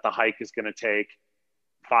says that the hike is going to take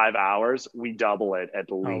 5 hours, we double it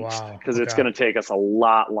at least, because it's going to take us a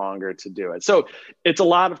lot longer to do it. So it's a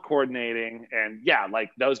lot of coordinating, and like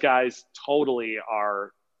those guys totally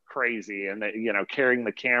are crazy, and they, carrying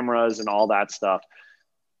the cameras and all that stuff.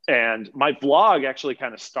 And my vlog actually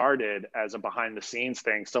kind of started as a behind the scenes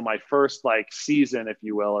thing. So my first like season, if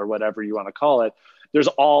you will, or whatever you want to call it, there's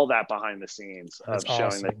all that behind the scenes of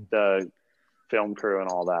showing the film crew and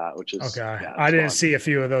all that, which is I didn't see a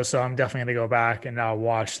few of those, so I'm definitely gonna go back and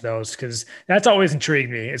watch those, because that's always intrigued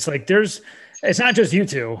me. It's like it's not just you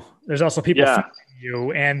two, there's also people filming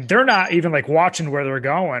you, and they're not even like watching where they're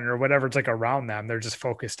going or whatever. It's like around them, they're just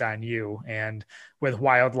focused on you, and with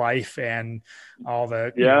wildlife and all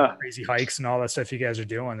the crazy hikes and all that stuff you guys are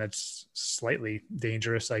doing, that's slightly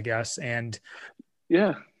dangerous, I guess. And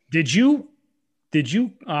did you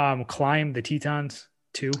climb the Tetons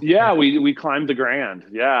too? Yeah, we climbed the Grand.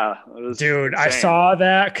 Yeah, dude, insane. I saw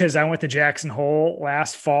that because I went to Jackson Hole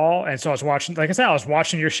last fall, and so I was watching. Like I said, I was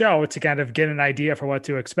watching your show to kind of get an idea for what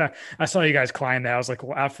to expect. I saw you guys climb that. I was like,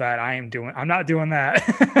 "Well, F that! I'm not doing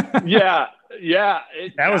that." Yeah,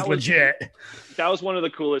 That was legit. That was one of the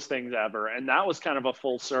coolest things ever. And that was kind of a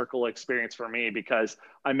full circle experience for me because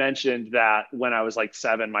I mentioned that when I was like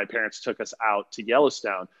 7, my parents took us out to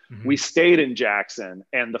Yellowstone. Mm-hmm. We stayed in Jackson,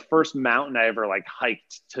 and the first mountain I ever like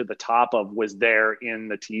hiked to the top of was there in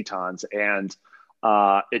the Tetons. And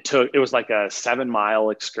it was like a 7-mile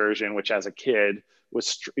excursion, which as a kid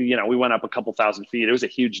was, we went up a couple thousand feet. It was a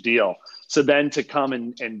huge deal. So then to come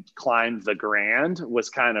and climb the Grand was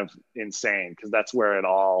kind of insane because that's where it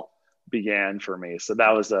all began for me. So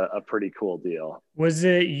that was a pretty cool deal. Was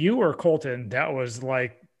it you or Colton that was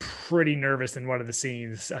like pretty nervous in one of the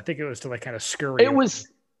scenes? I think it was to like kind of scurry. It was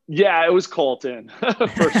Colton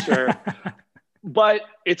for sure. But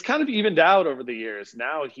it's kind of evened out over the years.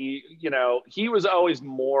 Now he was always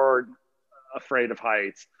more afraid of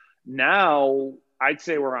heights. Now I'd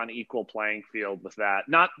say we're on equal playing field with that.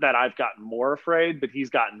 Not that I've gotten more afraid, but he's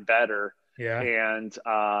gotten better. Yeah. And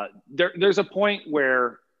there's a point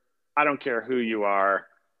where I don't care who you are,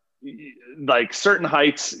 like certain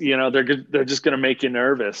heights, they're just going to make you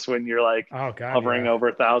nervous when you're like hovering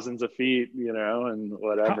over thousands of feet, and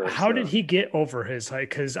whatever. How did he get over his height?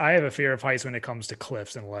 Because I have a fear of heights when it comes to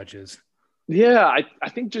cliffs and ledges. Yeah, I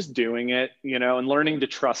think just doing it, and learning to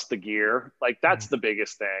trust the gear, like that's the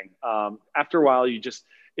biggest thing. After a while,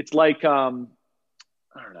 it's like, I don't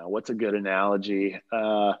know, what's a good analogy?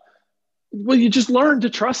 Well, you just learn to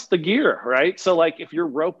trust the gear, right? So like if you're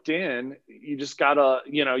roped in, you just gotta,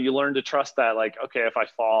 you learn to trust that, like, okay, if I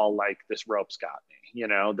fall, like this rope's got me,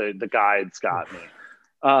 the guide's got me.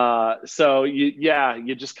 So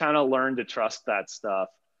you just kind of learn to trust that stuff.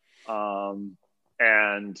 And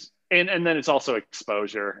then it's also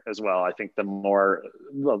exposure as well. I think the more,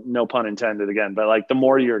 well, no pun intended again, but like the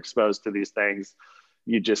more you're exposed to these things,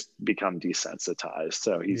 you just become desensitized.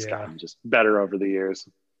 So he's gotten just better over the years.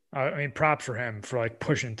 I mean, props for him for like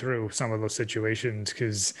pushing through some of those situations.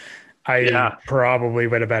 Cause I probably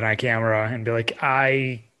would have been on camera and be like,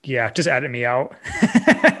 just edit me out.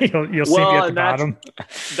 you'll see me at the bottom.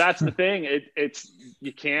 That's the thing.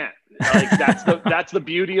 You can't, like, that's the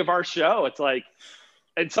beauty of our show. It's like,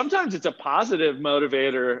 and sometimes it's a positive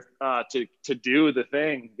motivator to do the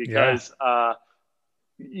thing because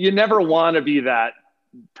you never want to be that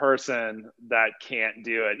person that can't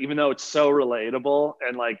do it, even though it's so relatable.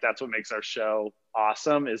 And like, that's what makes our show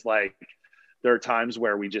awesome is like, there are times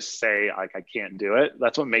where we just say like, I can't do it.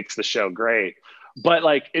 That's what makes the show great. But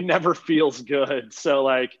like, it never feels good. So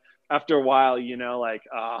like after a while, like,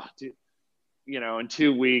 in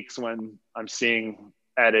 2 weeks when I'm seeing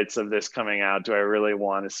edits of this coming out, do I really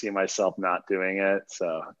want to see myself not doing it?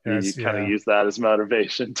 So you kind of use that as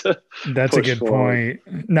motivation to that's a good forward.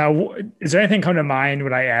 Point. Now, is there anything come to mind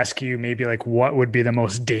when I ask you maybe like what would be the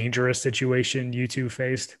most dangerous situation you two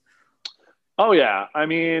faced? Oh yeah. I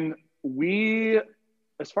mean,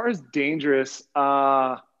 as far as dangerous,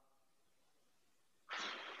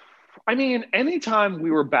 anytime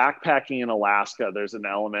we were backpacking in Alaska, there's an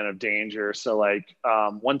element of danger. So like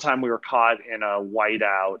one time we were caught in a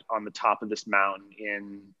whiteout on the top of this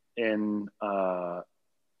mountain in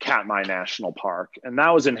Katmai National Park. And that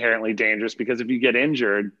was inherently dangerous because if you get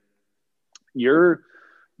injured, you're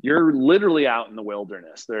literally out in the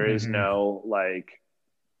wilderness. There is no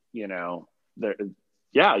you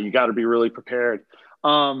got to be really prepared.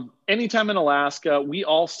 Anytime in Alaska, we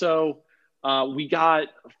also, we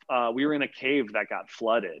were in a cave that got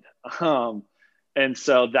flooded. And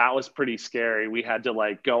so that was pretty scary. We had to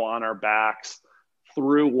like go on our backs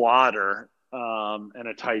through water in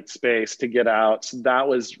a tight space to get out. So that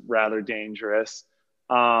was rather dangerous.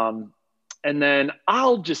 And then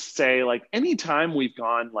I'll just say like, anytime we've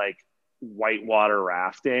gone like whitewater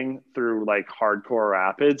rafting through like hardcore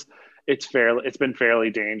rapids, it's been fairly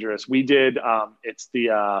dangerous. We did, it's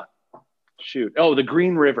the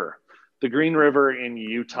Green River. The Green River in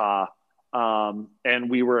Utah. And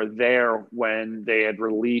we were there when they had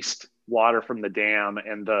released water from the dam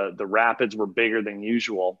and the rapids were bigger than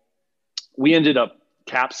usual. We ended up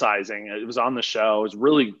capsizing. It was on the show. It was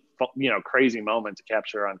really, crazy moment to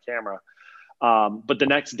capture on camera. But the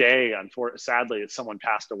next day, sadly, someone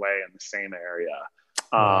passed away in the same area.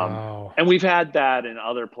 Wow. And we've had that in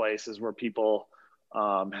other places where people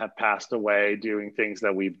have passed away doing things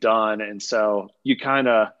that we've done. And so you kind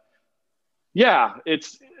of,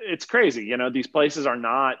 it's crazy. These places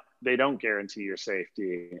they don't guarantee your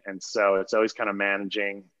safety. And so it's always kind of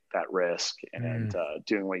managing that risk and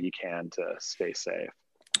doing what you can to stay safe.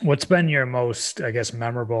 What's been your most, I guess,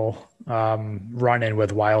 memorable run-in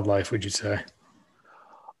with wildlife, would you say?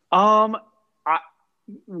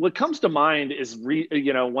 what comes to mind is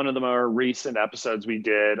one of the more recent episodes we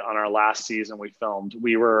did on our last season we filmed.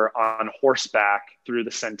 We were on horseback through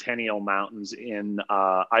the Centennial Mountains in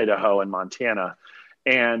Idaho and Montana.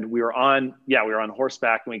 And we were on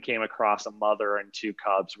horseback, and we came across a mother and two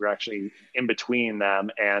cubs. We were actually in between them,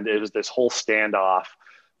 and it was this whole standoff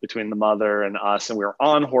between the mother and us, and we were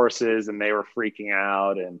on horses, and they were freaking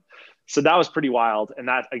out. And so that was pretty wild. And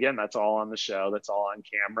that, again, that's all on the show. That's all on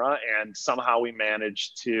camera. And somehow we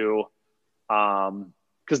managed to,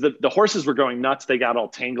 because the horses were going nuts. They got all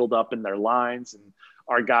tangled up in their lines, and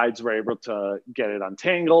our guides were able to get it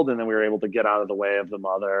untangled, and then we were able to get out of the way of the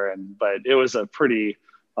mother. But it was a pretty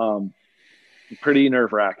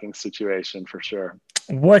nerve-wracking situation for sure.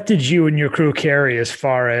 What did you and your crew carry as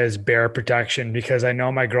far as bear protection? Because I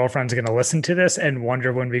know my girlfriend's going to listen to this and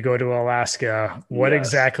wonder when we go to Alaska, what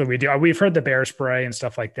exactly we do. We've heard the bear spray and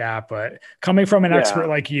stuff like that, but coming from an expert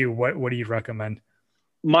like you, what do you recommend?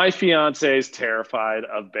 My fiance is terrified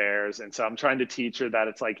of bears. And so I'm trying to teach her that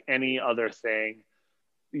it's like any other thing.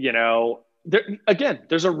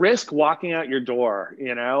 There's a risk walking out your door,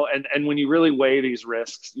 and when you really weigh these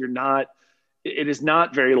risks, it is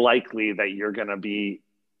not very likely that you're going to be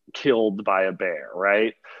killed by a bear,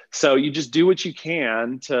 right? So you just do what you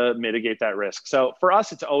can to mitigate that risk. So for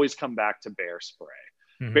us, it's always come back to bear spray.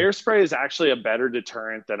 Mm-hmm. Bear spray is actually a better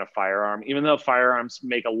deterrent than a firearm, even though firearms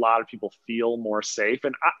make a lot of people feel more safe.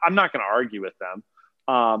 And I'm not going to argue with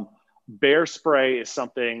them. Bear spray is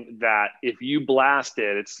something that if you blast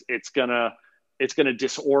it, it's gonna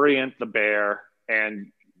disorient the bear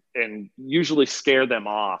and usually scare them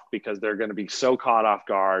off because they're going to be so caught off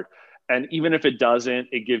guard. And even if it doesn't,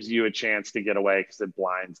 it gives you a chance to get away because it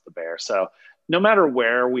blinds the bear. So no matter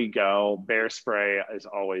where we go, bear spray is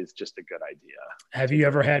always just a good idea. Have you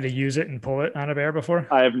ever had to use it and pull it on a bear before?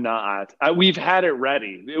 I have not. We've had it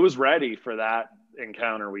ready. It was ready for that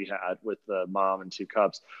encounter we had with the mom and two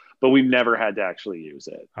cubs, but we've never had to actually use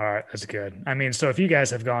it. All right. That's good. I mean, so if you guys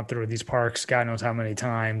have gone through these parks, God knows how many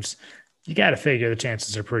times, you got to figure the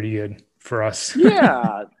chances are pretty good for us.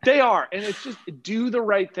 Yeah, they are. And it's just do the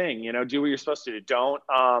right thing, do what you're supposed to do. Don't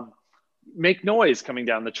make noise coming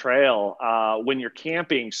down the trail. When you're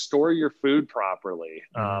camping, store your food properly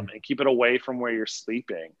and keep it away from where you're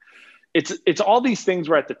sleeping. It's all these things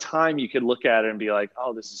where at the time you could look at it and be like,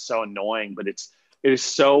 oh, this is so annoying, but it is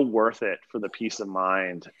so worth it for the peace of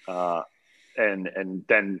mind. And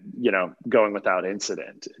then, going without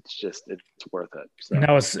incident, it's worth it. So.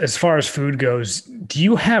 Now, as far as food goes, do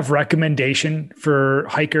you have recommendation for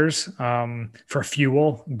hikers for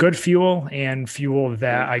fuel, good fuel and fuel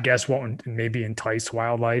that I guess won't maybe entice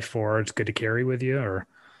wildlife or it's good to carry with you or?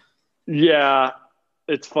 Yeah,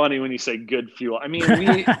 it's funny when you say good fuel. I mean,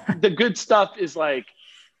 the good stuff is like,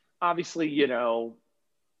 obviously,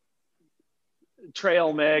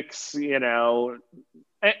 trail mix,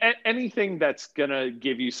 anything that's going to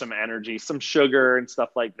give you some energy, some sugar and stuff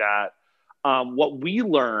like that. What we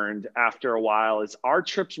learned after a while is our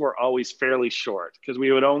trips were always fairly short because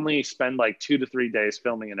we would only spend like 2 to 3 days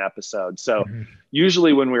filming an episode. So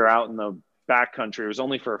usually when we were out in the backcountry, it was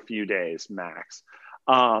only for a few days max.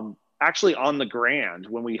 Actually on the Grand,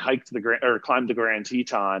 when we hiked climbed the Grand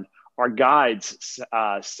Teton, our guides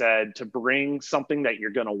said to bring something that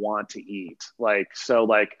you're going to want to eat. Like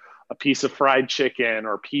a piece of fried chicken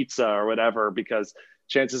or pizza or whatever, because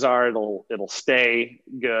chances are it'll stay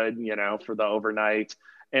good, for the overnight,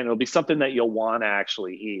 and it'll be something that you'll want to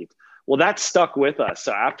actually eat. Well, that stuck with us.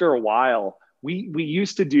 So after a while, we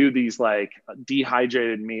used to do these like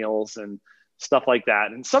dehydrated meals and stuff like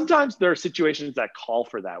that. And sometimes there are situations that call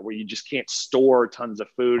for that, where you just can't store tons of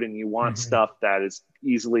food and you want stuff that is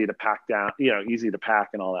easily to pack down, easy to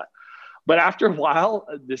pack and all that. But after a while,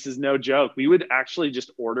 this is no joke, we would actually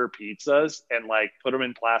just order pizzas and like put them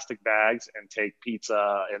in plastic bags and take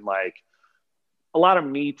pizza and like a lot of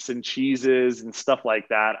meats and cheeses and stuff like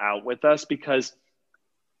that out with us. Because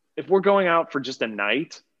if we're going out for just a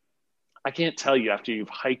night, I can't tell you after you've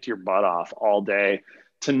hiked your butt off all day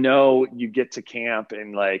to know you get to camp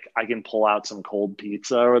and like I can pull out some cold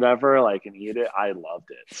pizza or whatever, like and eat it. I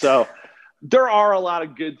loved it. So there are a lot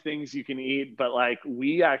of good things you can eat, but like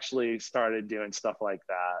we actually started doing stuff like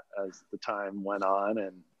that as the time went on,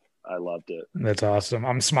 and I loved it. That's awesome.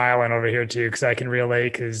 I'm smiling over here too because I can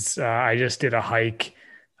relate because I just did a hike,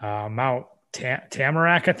 Mount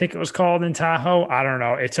Tamarack, I think it was called, in Tahoe. I don't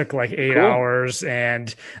know. It took like 8 hours,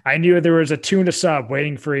 and I knew there was a tuna sub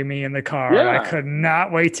waiting for me in the car. Yeah. I could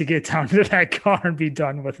not wait to get down to that car and be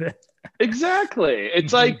done with it. Exactly.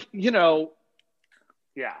 It's like,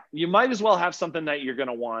 yeah, you might as well have something that you're going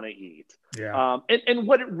to want to eat. Yeah. And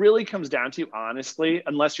what it really comes down to, honestly,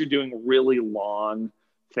 unless you're doing really long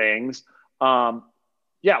things.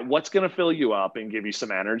 What's going to fill you up and give you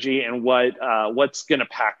some energy, and what's going to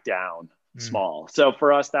pack down small. So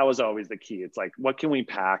for us, that was always the key. It's like, what can we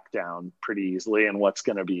pack down pretty easily, and what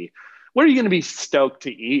are you going to be stoked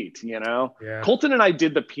to eat? Yeah. Colton and I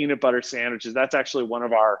did the peanut butter sandwiches. That's actually one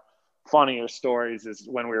of our funnier stories. Is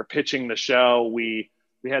when we were pitching the show, we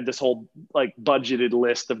had this whole like budgeted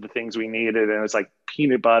list of the things we needed, and it was like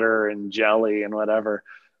peanut butter and jelly and whatever.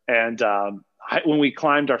 And when we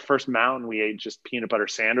climbed our first mountain, we ate just peanut butter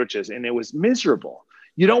sandwiches, and it was miserable.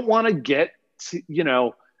 You don't want to get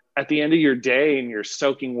to, at the end of your day and you're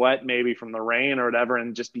soaking wet maybe from the rain or whatever,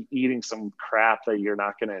 and just be eating some crap that you're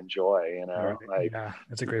not going to enjoy, Yeah,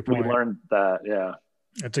 that's a great point. We learned that. Yeah.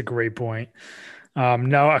 That's a great point.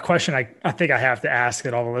 No, a question I think I have to ask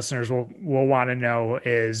that all the listeners will want to know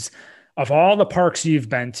is, of all the parks you've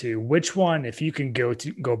been to, which one, if you can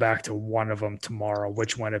go back to one of them tomorrow,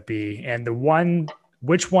 which one it be? And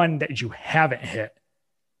which one that you haven't hit,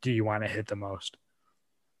 do you want to hit the most?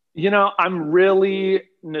 I'm really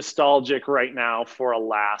nostalgic right now for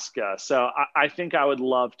Alaska. So I think I would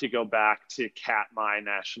love to go back to Katmai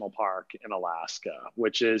National Park in Alaska,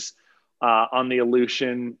 which is on the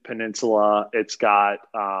Aleutian Peninsula. It's got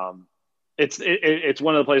it's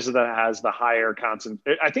one of the places that has the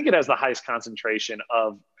I think it has the highest concentration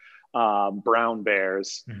of brown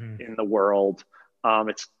bears in the world.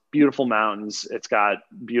 It's beautiful mountains. It's got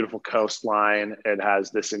beautiful coastline. It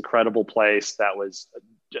has this incredible place that was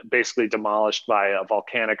basically demolished by a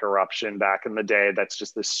volcanic eruption back in the day. That's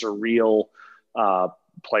just this surreal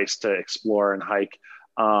place to explore and hike.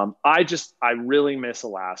 I really miss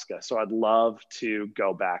Alaska, so I'd love to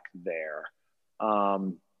go back there.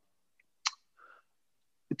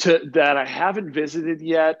 That I haven't visited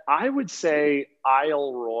yet, I would say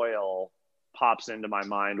Isle Royale pops into my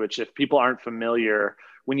mind, which, if people aren't familiar,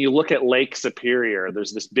 when you look at Lake Superior,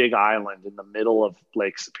 there's this big island in the middle of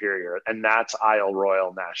Lake Superior, and that's Isle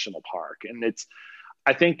Royale National Park. And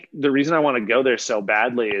I think the reason I want to go there so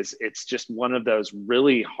badly is it's just one of those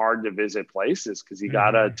really hard to visit places, because you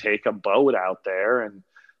got to take a boat out there, and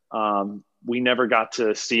we never got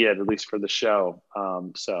to see it, at least for the show.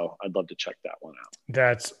 So I'd love to check that one out.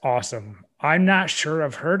 That's awesome. I'm not sure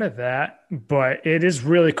I've heard of that, but it is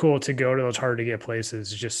really cool to go to those hard to get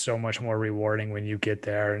places. It's just so much more rewarding when you get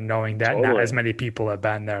there, and knowing that not as many people have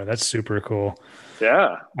been there. That's super cool.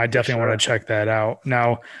 Yeah. I definitely want to check that out.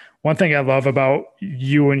 Now, one thing I love about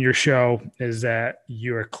you and your show is that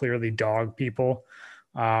you're clearly dog people.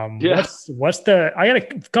 I got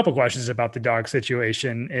a couple questions about the dog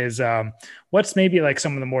situation. Is what's maybe like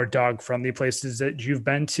some of the more dog friendly places that you've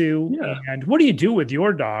been to, and what do you do with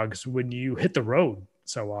your dogs when you hit the road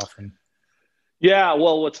so often? Yeah,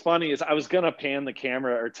 well, what's funny is I was gonna pan the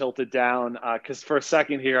camera or tilt it down because for a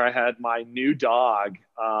second here I had my new dog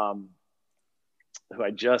who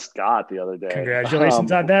I just got the other day.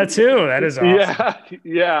 Congratulations on that too. That is awesome.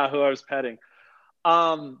 Yeah, who I was petting.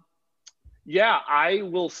 Yeah, I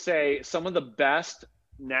will say some of the best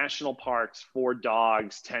national parks for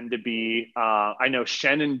dogs tend to be, I know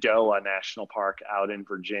Shenandoah National Park out in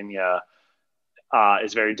Virginia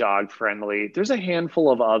is very dog friendly. There's a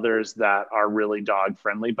handful of others that are really dog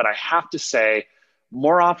friendly, but I have to say,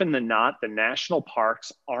 more often than not, the national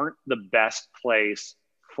parks aren't the best place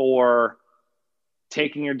for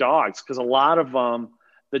taking your dogs, because a lot of them,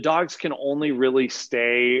 the dogs can only really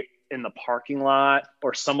stay in the parking lot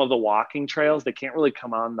or some of the walking trails. They can't really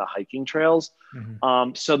come on the hiking trails.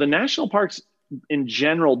 So the national parks in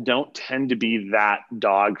general don't tend to be that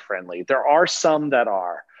dog friendly. There are some that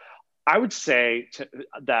are. I would say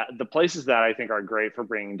that the places that I think are great for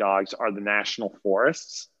bringing dogs are the national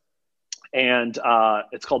forests. And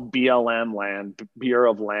it's called BLM land,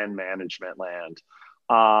 Bureau of Land Management land.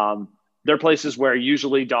 They're places where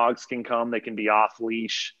usually dogs can come, they can be off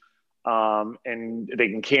leash, and they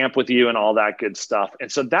can camp with you and all that good stuff.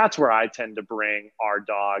 And so that's where I tend to bring our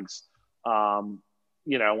dogs,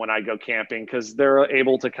 when I go camping, because they're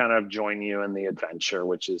able to kind of join you in the adventure,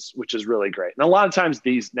 which is really great. And a lot of times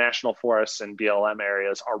these national forests and BLM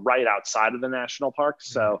areas are right outside of the national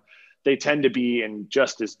parks. So they tend to be in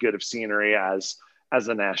just as good of scenery as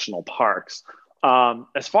the national parks.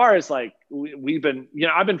 As far as like, we've been,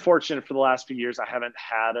 I've been fortunate for the last few years. I haven't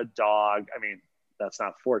had a dog. I mean, that's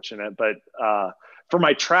not fortunate, but for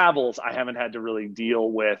my travels, I haven't had to really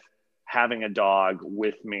deal with having a dog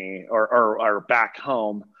with me or back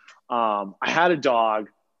home. I had a dog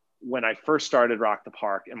when I first started Rock the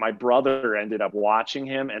Park, and my brother ended up watching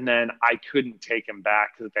him, and then I couldn't take him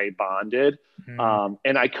back because they bonded.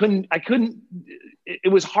 And I couldn't,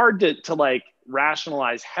 it was hard to like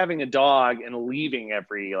rationalize having a dog and leaving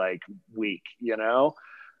every like week,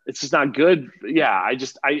 it's just not good. Yeah.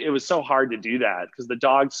 It was so hard to do that because the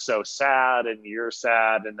dog's so sad and you're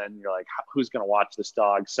sad. And then you're like, who's going to watch this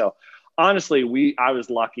dog? So honestly, I was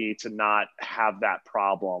lucky to not have that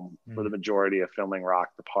problem for the majority of filming Rock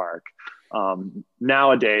the Park.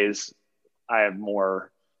 Nowadays I have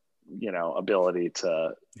more, ability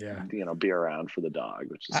to, be around for the dog,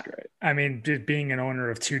 which is great. I mean, being an owner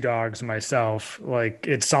of 2 dogs myself, like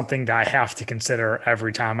it's something that I have to consider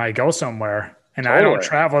every time I go somewhere. And totally. I don't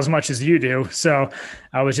travel as much as you do. So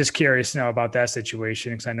I was just curious to know about that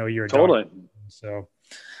situation because I know you're a totally. dog. So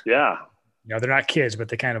yeah. They're not kids, but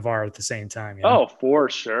they kind of are at the same time. Oh, for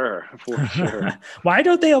sure. For sure. Why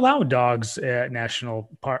don't they allow dogs at national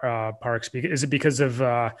parks? Is it because of,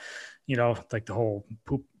 like the whole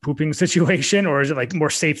pooping situation, or is it like more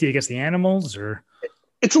safety against the animals, or?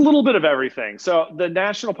 It's a little bit of everything. So the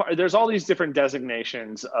national park, there's all these different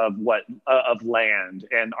designations of of land,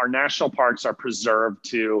 and our national parks are preserved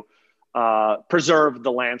to preserve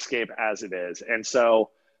the landscape as it is. And so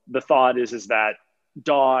the thought is that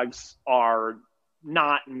dogs are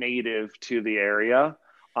not native to the area.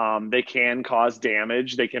 They can cause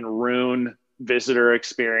damage. They can ruin visitor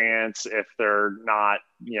experience if they're not,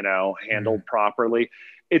 handled properly.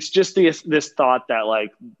 It's just this thought that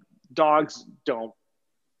like dogs don't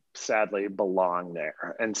sadly belong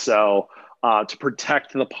there. And so to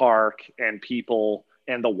protect the park and people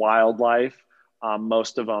and the wildlife,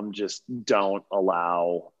 most of them just don't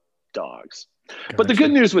allow dogs. Gotcha. But the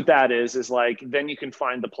good news with that is like, then you can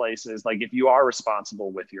find the places, like if you are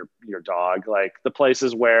responsible with your dog, like the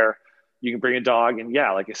places where you can bring a dog and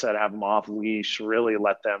like I said, have them off leash, really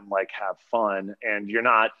let them like have fun. And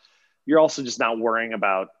you're also just not worrying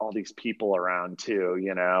about all these people around too,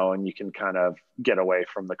 and you can kind of get away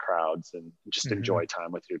from the crowds and just enjoy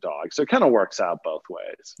time with your dog. So it kind of works out both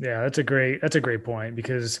ways. Yeah, that's a great point,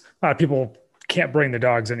 because a lot of people can't bring the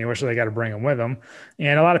dogs anywhere, so they got to bring them with them.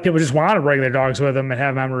 And a lot of people just want to bring their dogs with them and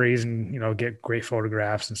have memories and, get great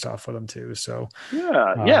photographs and stuff for them too. So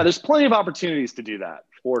there's plenty of opportunities to do that.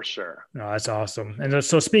 For sure. No, that's awesome. And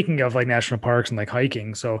so speaking of like national parks and like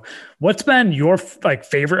hiking, so what's been your like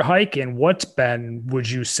favorite hike, and would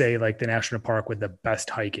you say like the national park with the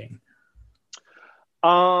best hiking?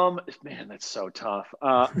 Man, that's so tough.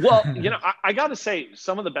 Well, I got to say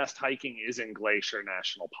some of the best hiking is in Glacier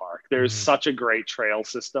National Park. There's such a great trail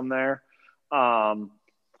system there. I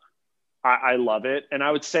love it. And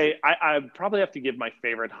I would say I probably have to give my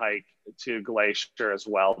favorite hike to Glacier as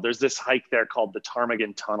well. There's this hike there called the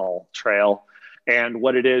Ptarmigan Tunnel Trail. And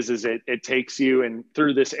what it is it takes you in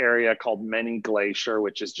through this area called Many Glacier,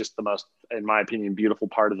 which is just the most, in my opinion, beautiful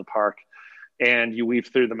part of the park. And you weave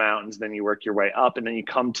through the mountains, then you work your way up, and then you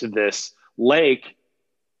come to this lake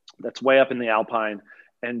that's way up in the Alpine.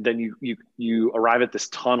 And then you arrive at this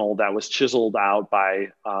tunnel that was chiseled out by,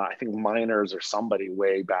 I think, miners or somebody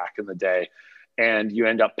way back in the day. And you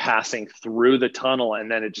end up passing through the tunnel, and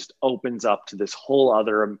then it just opens up to this whole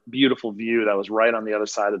other beautiful view that was right on the other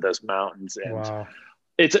side of those mountains. And wow.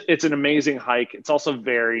 It's an amazing hike. It's also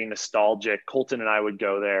very nostalgic. Colton and I would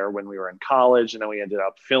go there when we were in college, and then we ended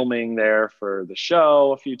up filming there for the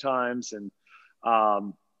show a few times. And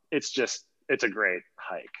it's a great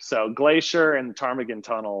hike. So Glacier and Ptarmigan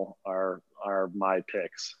Tunnel are my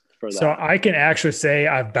picks for that. So I can actually say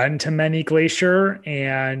I've been to Many Glacier,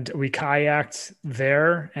 and we kayaked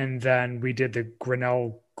there, and then we did the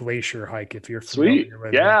Grinnell Glacier hike, if you're familiar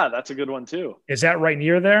with it. Yeah, that's a good one too. Is that right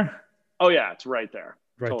near there? Oh yeah, it's right there.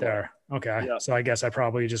 Right totally. There. Okay. Yep. So I guess I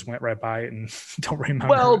probably just went right by it and don't remember.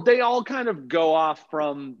 Well, they all kind of go off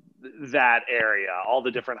from that area, all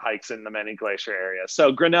the different hikes in the Many Glacier area.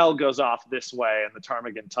 So Grinnell goes off this way and the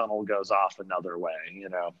Ptarmigan Tunnel goes off another way,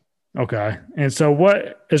 Okay. And so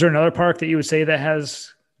is there another park that you would say that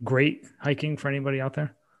has great hiking for anybody out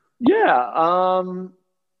there? Yeah.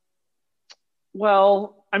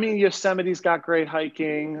 Well, I mean, Yosemite's got great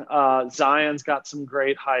hiking. Zion's got some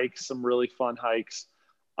great hikes, some really fun hikes.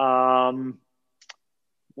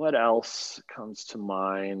 What else comes to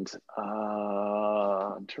mind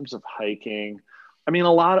in terms of hiking? I mean,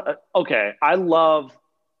 I love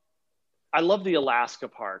the Alaska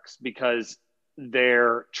parks because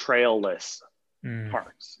they're trailless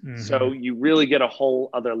parks. Mm-hmm. So you really get a whole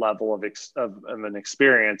other level of an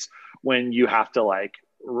experience when you have to like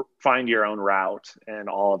find your own route and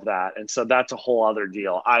all of that. And so that's a whole other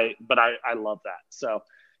deal. I love that. So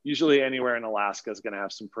usually anywhere in Alaska is going to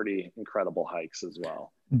have some pretty incredible hikes as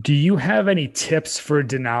well. Do you have any tips for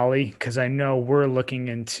Denali? Because I know we're looking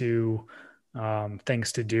into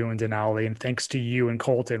things to do in Denali, and thanks to you and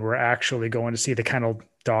Colton, we're actually going to see the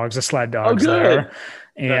dogs, the sled Oh, dogs good. there.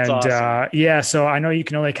 That's And awesome. yeah, so I know you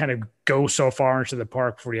can only kind of go so far into the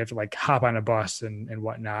park before you have to like hop on a bus and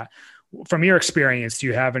whatnot. From your experience, do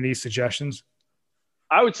you have any suggestions?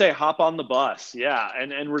 I would say hop on the bus. Yeah.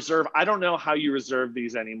 And reserve. I don't know how you reserve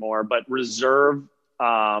these anymore, but reserve,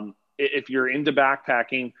 if you're into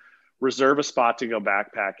backpacking, reserve a spot to go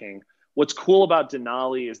backpacking. What's cool about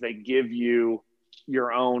Denali is they give you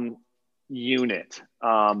your own unit.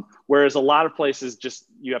 Whereas a lot of places just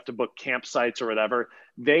you have to book campsites or whatever.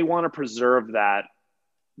 They want to preserve that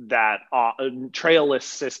trail list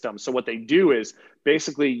system. So what they do is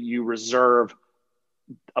basically you reserve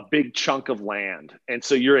a big chunk of land, and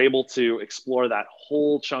so you're able to explore that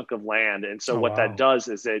whole chunk of land. And so Oh, what that wow. does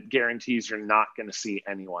is it guarantees you're not going to see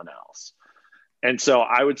anyone else. And so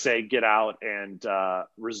I would say get out and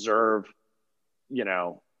reserve,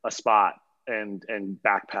 a spot and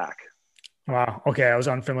backpack. Wow. Okay. I was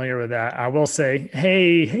unfamiliar with that. I will say,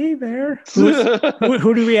 hey there.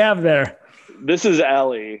 Who do we have there? This is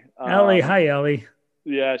Ellie. Ellie. Hi, Ellie.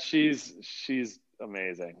 Yeah, she's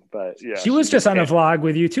amazing. But yeah, She was she's a just on a kid. vlog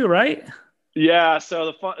with you too, right? Yeah.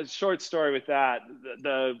 So short story with that,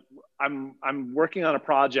 I'm working on a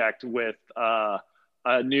project with a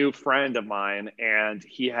new friend of mine, and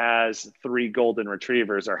he has three golden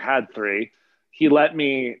retrievers, or had three. He let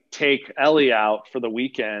me take Ellie out for the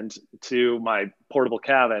weekend to my portable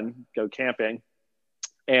cabin, go camping,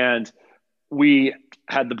 and we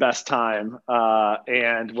had the best time.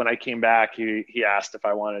 And when I came back, he asked if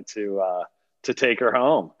I wanted to take her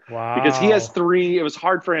home because he has Wow. three. It was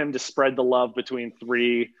hard for him to spread the love between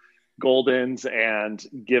three Goldens and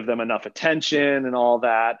give them enough attention and all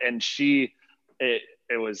that. And it,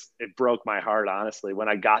 it broke my heart, honestly. When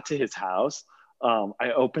I got to his house,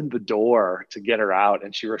 I opened the door to get her out,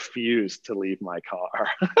 and she refused to leave my car.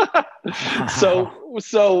 Wow.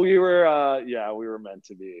 so we were meant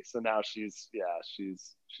to be. So now she's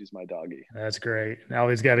my doggie. That's great.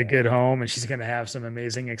 Ellie's got a good home and she's going to have some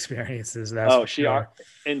amazing experiences. That's Oh, for sure.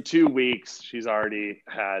 in 2 weeks she's already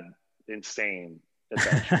had insane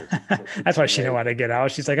adventures. That's It's why she didn't want amazing. to get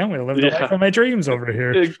out. She's like, I'm going to live the life Yeah, of my dreams over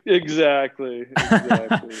here. exactly.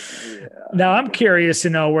 Yeah. Now, I'm curious to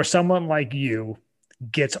know where someone like you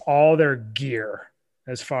gets all their gear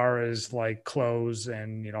as far as like clothes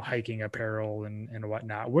and, hiking apparel and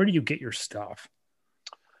whatnot. Where do you get your stuff?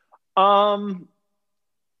 Um.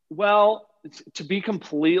 Well, to be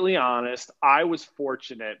completely honest, I was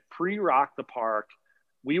fortunate. Pre-Rock the Park,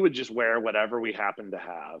 we would just wear whatever we happened to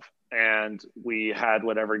have, and we had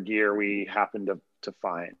whatever gear we happened to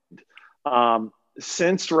find.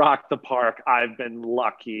 Since Rock the Park, I've been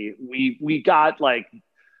lucky. We got like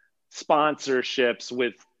sponsorships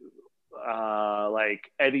with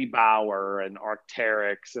like Eddie Bauer and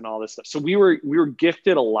Arc'teryx and all this stuff. So we were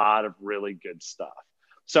gifted a lot of really good stuff.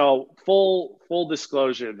 So full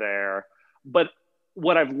disclosure there. But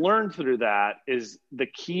what I've learned through that is the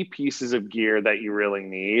key pieces of gear that you really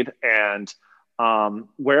need. And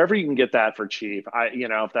wherever you can get that for cheap,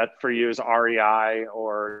 if that for you is REI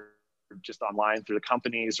or just online through the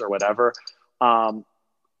companies or whatever,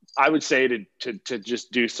 I would say to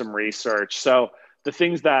just do some research. So the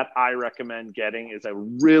things that I recommend getting is a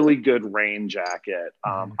really good rain jacket.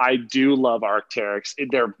 Mhm. I do love Arc'teryx.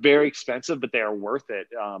 They're very expensive, but they are worth it.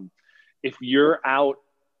 If you're out,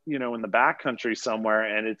 in the backcountry somewhere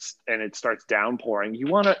and it starts downpouring,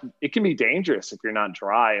 it can be dangerous if you're not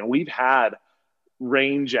dry. And we've had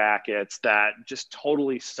rain jackets that just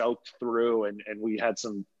totally soaked through, and we had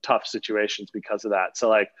some tough situations because of that. So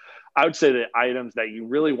like, I would say the items that you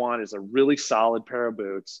really want is a really solid pair of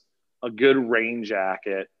boots, a good rain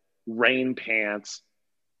jacket, rain pants,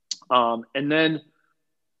 and then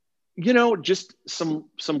just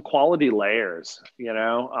some quality layers.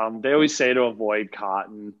 They always say to avoid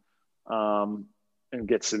cotton, and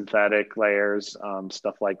get synthetic layers,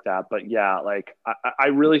 stuff like that. But yeah, like I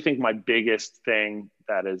really think my biggest thing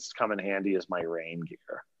that has come in handy is my rain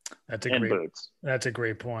gear That's a and great, boots. that's a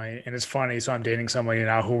great point. And it's funny. So I'm dating somebody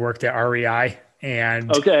now who worked at REI,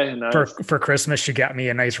 and Okay, for nice. Christmas, she got me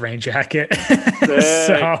a nice rain jacket. Sick.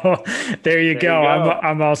 So there you There you go. I'm, go.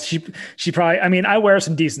 I'm all, she probably, I mean, I wear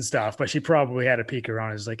some decent stuff, but she probably had a peek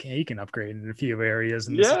around. It's like, hey, you can upgrade in a few areas.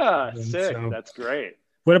 And Yeah, sick. so That's great.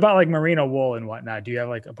 what about like merino wool and whatnot? Do you have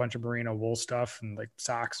like a bunch of merino wool stuff and like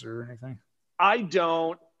socks or anything? I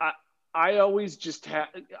don't. I always just have.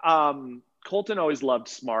 Colton always loved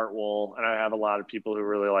smart wool, and I have a lot of people who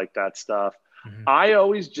really like that stuff. Mhm. I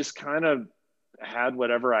always just kind of had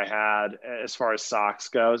whatever I had as far as socks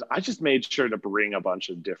goes. I just made sure to bring a bunch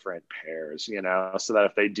of different pairs, so that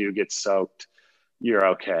if they do get soaked, you're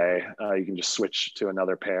okay. You can just switch to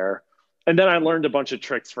another pair. And then I learned a bunch of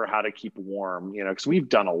tricks for how to keep warm, because we've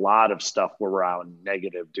done a lot of stuff where we're out in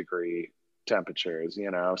negative degree temperatures,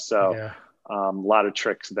 so Yeah. a lot of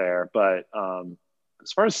tricks there. But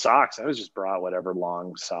as far as socks, I was just brought whatever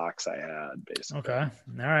long socks I had, basically. Okay.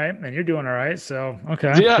 All right. And you're doing all right. So,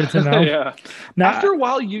 okay. Yeah. Good to know. Yeah. Now, After a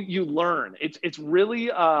while, you learn. It's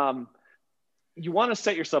really you want to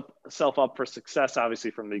set yourself up for success, obviously,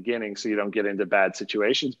 from the beginning, so you don't get into bad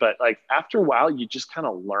situations. But like after a while, you just kind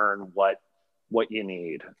of learn what you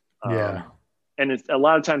need. Yeah. And it's a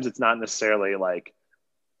lot of times it's not necessarily like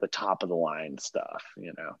the top of the line stuff,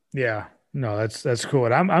 Yeah. No, that's cool.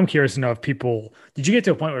 And I'm curious to know if did you get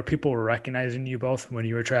to a point where people were recognizing you both when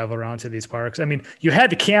you were traveling around to these parks? I mean, you had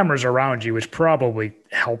the cameras around you, which probably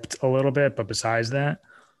helped a little bit, but besides that.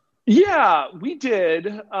 Yeah, we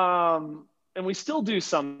did. And we still do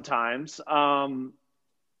sometimes.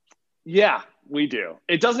 Yeah, we do.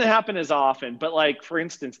 It doesn't happen as often, but like, for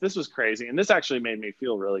instance, this was crazy. And this actually made me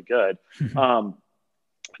feel really good.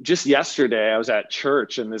 Just yesterday I was at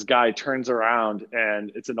church and this guy turns around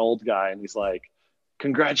and it's an old guy and he's like,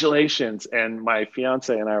 congratulations. And my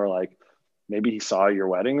fiance and I were like, maybe he saw your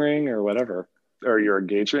wedding ring or whatever, or your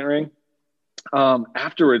engagement ring.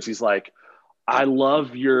 Afterwards, he's like, I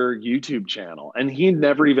love your YouTube channel. And he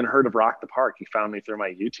never even heard of Rock the Park. He found me through my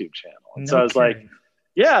YouTube channel. And so I was like,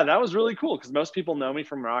 yeah, that was really cool. Cause most people know me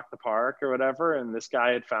from Rock the Park or whatever. And this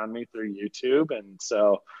guy had found me through YouTube. And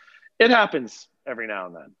so it happens every now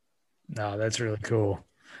and then. No, that's really cool.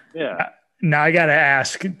 Yeah. Now I got to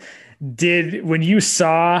ask, when you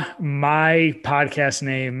saw my podcast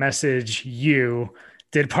name message you,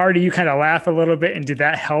 did part of you kind of laugh a little bit, and did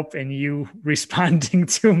that help in you responding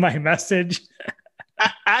to my message?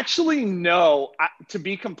 Actually, no. To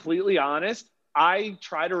be completely honest, I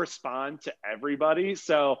try to respond to everybody.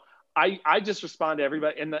 So I just respond to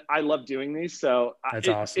everybody, and I love doing these. So that's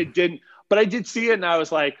awesome. It didn't, but I did see it, and I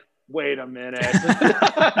was like, wait a minute.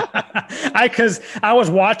 Because I was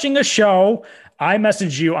watching a show. I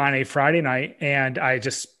messaged you on a Friday night, and I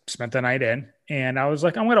just spent the night in. And I was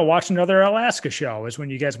like, I'm going to watch another Alaska show. Is when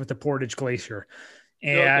you guys went to Portage Glacier.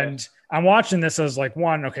 And okay. I'm watching this. I was like,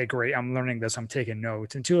 one, okay, great. I'm learning this. I'm taking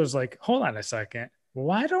notes. And two, I was like, hold on a second.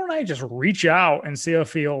 Why don't I just reach out and see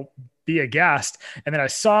if he'll be a guest? And then I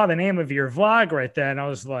saw the name of your vlog right there. And I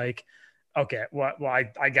was like, okay, well,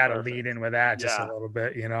 I got to lead in with that just a little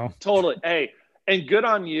bit, Totally. Hey, and good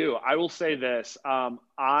on you. I will say this.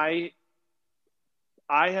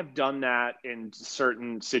 I have done that in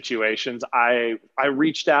certain situations. I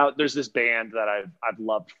reached out. There's this band that I've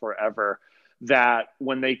loved forever that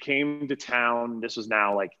when they came to town, this was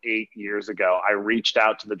now like 8 years ago, I reached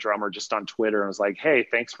out to the drummer just on Twitter and was like, hey,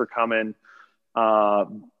 thanks for coming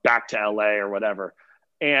back to LA or whatever.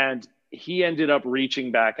 And he ended up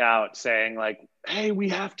reaching back out saying like, hey, we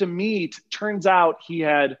have to meet. Turns out he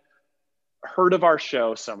had heard of our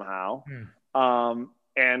show somehow.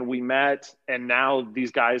 And we met, and now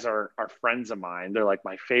these guys are friends of mine. They're like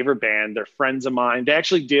my favorite band. They're friends of mine. They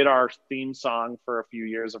actually did our theme song for a few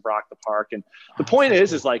years of Rock the Park. And the point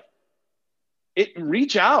is like,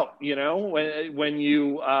 reach out, when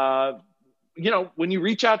you, when you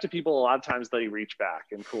reach out to people, a lot of times they reach back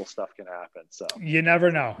and cool stuff can happen. So you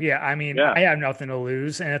never know. Yeah. I mean, I have nothing to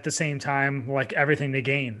lose. And at the same time, like everything to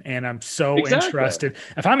gain. And I'm so interested.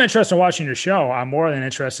 If I'm interested in watching your show, I'm more than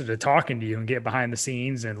interested in talking to you and get behind the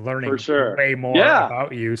scenes and learning way more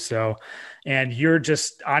about you. So, and you're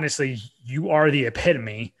just, honestly, you are the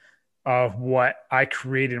epitome of what I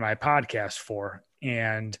created my podcast for.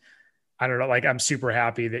 And I don't know, like, I'm super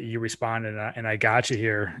happy that you responded and I got you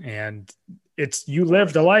here. And you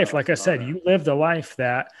lived a life. Like I said, you lived a life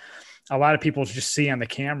that a lot of people just see on the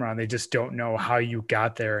camera and they just don't know how you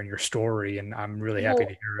got there and your story. And I'm really happy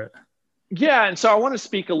to hear it. Yeah. And so I want to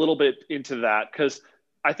speak a little bit into that because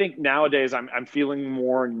I think nowadays I'm feeling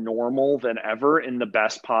more normal than ever in the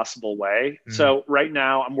best possible way. So right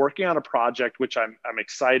now I'm working on a project, which I'm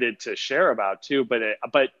excited to share about too, but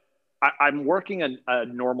I'm working a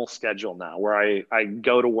normal schedule now where I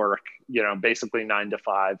go to work, basically 9 to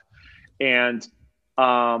 5. And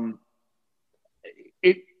I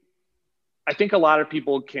think a lot of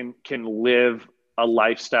people can live a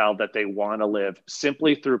lifestyle that they want to live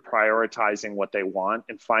simply through prioritizing what they want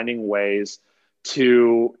and finding ways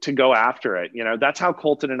to go after it. That's how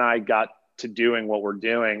Colton and I got to doing what we're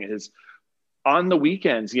doing is on the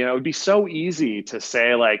weekends. It would be so easy to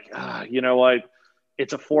say like, you know what?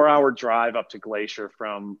 It's a 4-hour drive up to Glacier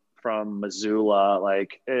from Missoula.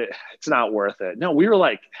 Like it's not worth it. No, we were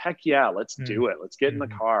like, heck yeah, let's do it. Let's get in the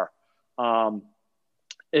car.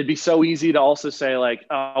 It'd be so easy to also say like,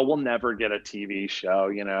 oh, we'll never get a TV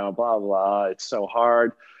show, blah, blah. It's so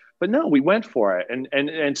hard. but no, we went for it.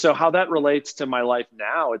 And so how that relates to my life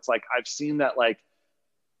now, it's like, I've seen that, like,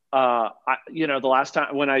 the last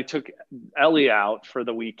time when I took Ellie out for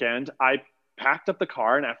the weekend, I packed up the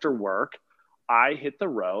car, and after work, I hit the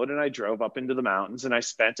road and I drove up into the mountains, and I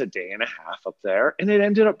spent a day and a half up there, and it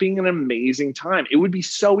ended up being an amazing time. It would be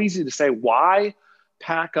so easy to say, why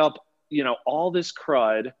pack up, all this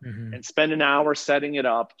crud and spend an hour setting it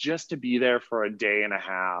up just to be there for a day and a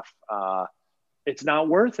half. It's not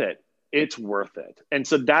worth it. It's worth it. And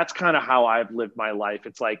so that's kind of how I've lived my life.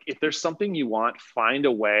 It's like, if there's something you want, find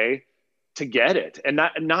a way to get it. And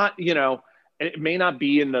not, it may not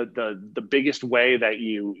be in the biggest way that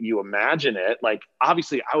you imagine it. Like,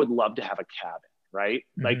 obviously I would love to have a cabin, right?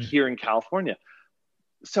 Like here in California.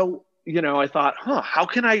 So, I thought, how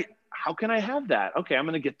can I have that? Okay, I'm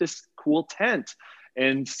going to get this cool tent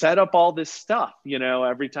and set up all this stuff,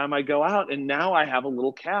 every time I go out. And now I have a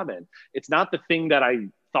little cabin. It's not the thing that I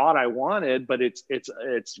thought I wanted, but it's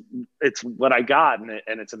what I got, and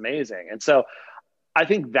it's amazing. And so I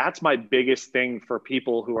think that's my biggest thing for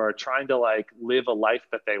people who are trying to, like, live a life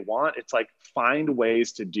that they want. It's like, find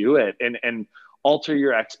ways to do it and alter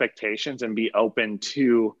your expectations and be open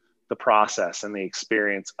to the process and the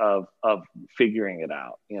experience of figuring it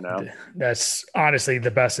out. That's honestly the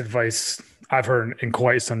best advice I've heard in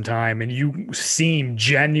quite some time. And you seem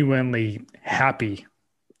genuinely happy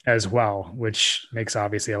as well, which makes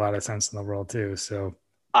obviously a lot of sense in the world too. So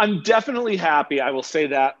I'm definitely happy. I will say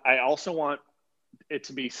that. I also want it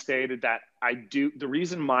to be stated that the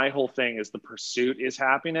reason my whole thing is the pursuit is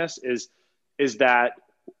happiness is that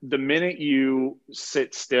the minute you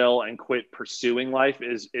sit still and quit pursuing life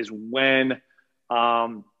is when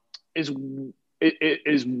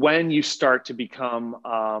you start to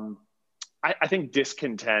become I think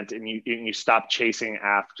discontent, and you stop chasing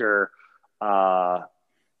after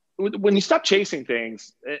when you stop chasing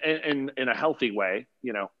things in a healthy way,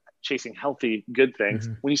 chasing healthy, good things.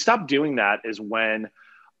 When you stop doing that is when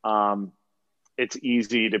it's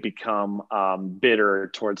easy to become bitter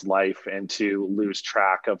towards life and to lose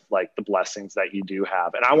track of, like, the blessings that you do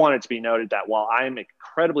have. And I want it to be noted that while I'm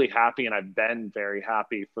incredibly happy, and I've been very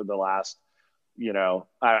happy for the last,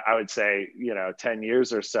 I would say, 10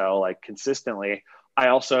 years or so, like, consistently, I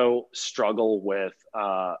also struggle with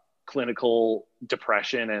clinical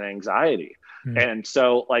depression and anxiety. And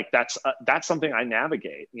so, like, that's something I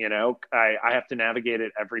navigate, I have to navigate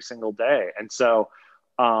it every single day. And so,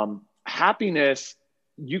 happiness,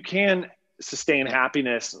 you can sustain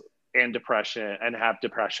happiness and depression and have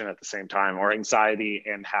depression at the same time, or anxiety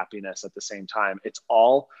and happiness at the same time. It's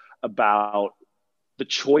all about the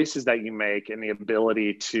choices that you make and the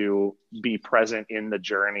ability to be present in the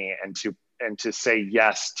journey and to say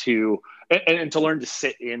yes to, and to learn to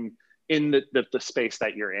sit in the space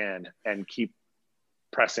that you're in and keep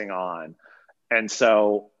pressing on. And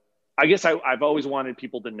so I guess I've always wanted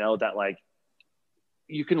people to know that, like,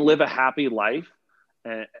 you can live a happy life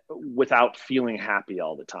without feeling happy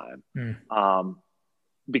all the time.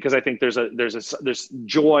 Because I think there's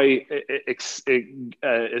joy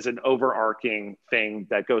is an overarching thing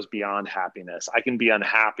that goes beyond happiness. I can be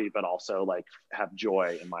unhappy, but also, like, have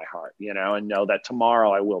joy in my heart, and know that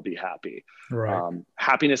tomorrow I will be happy. Right.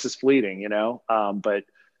 Happiness is fleeting,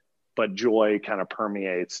 but joy kind of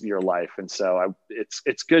permeates your life. And so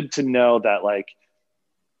it's good to know that, like,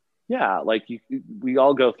 yeah, like we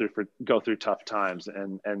all go through tough times,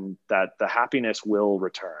 and that the happiness will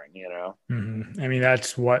return, I mean,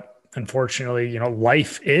 that's what, unfortunately,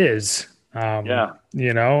 life is, and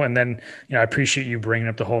then, I appreciate you bringing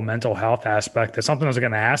up the whole mental health aspect. That's something I was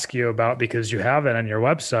going to ask you about, because you have it on your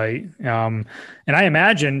website. And I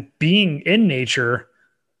imagine being in nature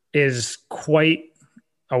is quite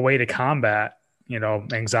a way to combat,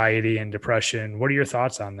 anxiety and depression. What are your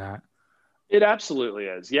thoughts on that? It absolutely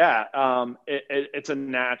is. Yeah. It's a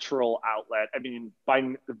natural outlet. I mean,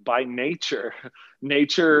 by nature,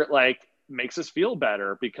 like, makes us feel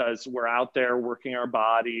better because we're out there working our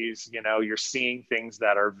bodies, you're seeing things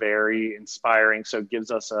that are very inspiring. So it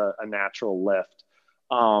gives us a natural lift.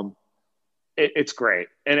 It's great.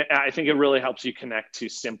 And I think it really helps you connect to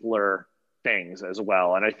simpler things as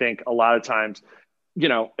well. And I think a lot of times,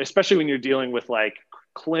 especially when you're dealing with, like,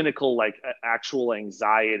 clinical, like, actual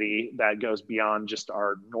anxiety that goes beyond just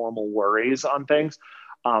our normal worries on things,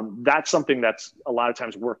 that's something that's a lot of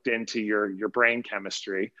times worked into your brain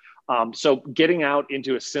chemistry. So getting out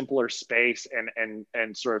into a simpler space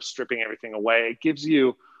and sort of stripping everything away, it gives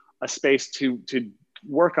you a space to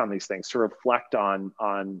work on these things, to reflect on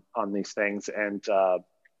these things, and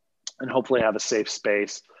hopefully have a safe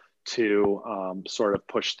space to sort of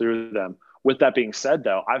push through them. With that being said,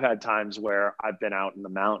 though, I've had times where I've been out in the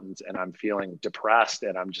mountains and I'm feeling depressed,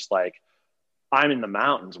 and I'm just like, I'm in the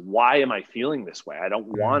mountains. Why am I feeling this way? I don't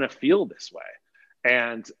want to feel this way.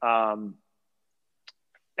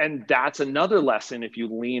 And that's another lesson. If you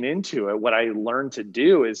lean into it, what I learned to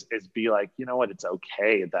do is be like, you know what, it's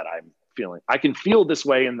okay that I can feel this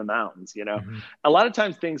way in the mountains. A lot of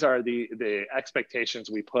times things are the expectations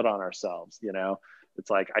we put on ourselves. It's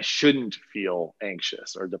like, I shouldn't feel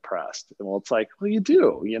anxious or depressed. And well, it's like, well, you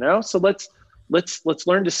do, so let's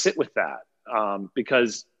learn to sit with that,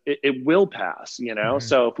 because it will pass,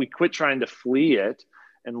 So if we quit trying to flee it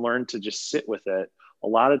and learn to just sit with it, a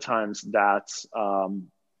lot of times that's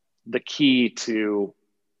the key to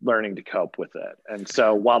learning to cope with it. And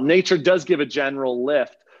so while nature does give a general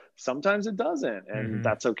lift, sometimes it doesn't, and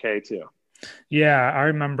that's okay too. Yeah, I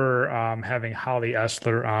remember having Holly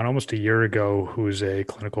Essler on almost a year ago, who's a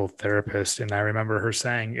clinical therapist, and I remember her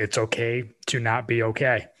saying it's okay to not be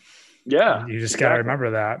okay. Yeah, you just got to remember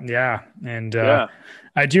that. Yeah, and yeah.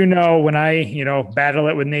 I do know when I battle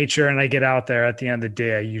it with nature and I get out there, at the end of the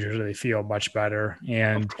day, I usually feel much better.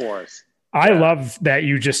 And of course, I love that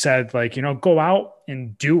you just said, like, go out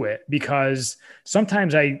and do it, because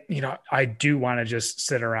sometimes I do want to just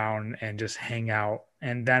sit around and just hang out.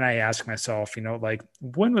 And then I ask myself, like,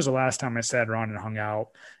 when was the last time I sat around and hung out?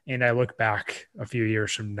 And I look back a few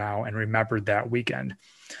years from now and remembered that weekend.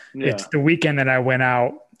 Yeah. It's the weekend that I went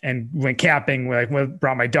out and went camping,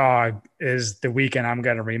 brought my dog, is the weekend I'm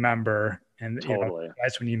going to remember. And totally.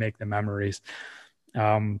 That's when you make the memories.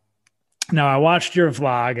 Now, I watched your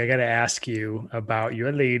vlog. I got to ask you about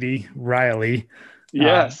your lady, Riley.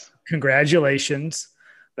 Yes. Congratulations.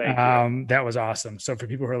 Thank you. That was awesome. So for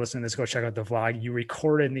people who are listening to this, go check out the vlog. You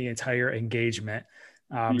recorded the entire engagement.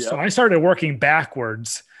 So I started working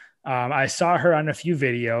backwards. I saw her on a few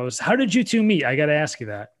videos. How did you two meet? I got to ask you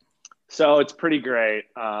that. So it's pretty great.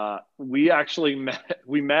 We actually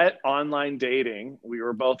met online dating. We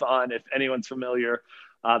were both on, if anyone's familiar,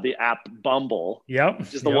 the app Bumble. Yep.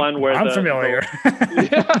 Which is the one where I'm familiar.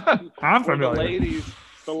 I'm familiar.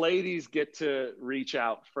 The ladies get to reach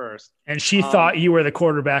out first. And she thought you were the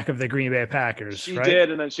quarterback of the Green Bay Packers. She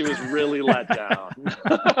did, and then she was really let down.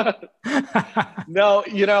 No,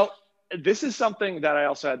 this is something that I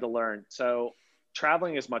also had to learn. So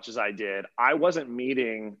traveling as much as I did, I wasn't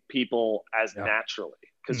meeting people as naturally,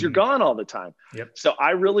 because you're gone all the time. Yep. So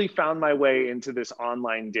I really found my way into this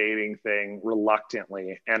online dating thing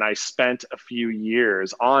reluctantly. And I spent a few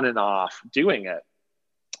years on and off doing it.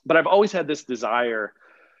 But I've always had this desire,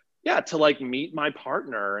 to like meet my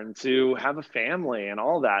partner and to have a family and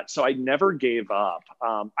all that. So I never gave up.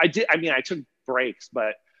 I took breaks,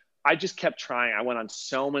 but I just kept trying. I went on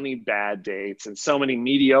so many bad dates and so many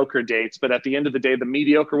mediocre dates. But at the end of the day, the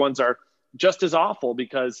mediocre ones are just as awful,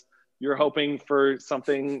 because you're hoping for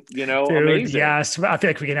something, Dude, amazing. Yes. I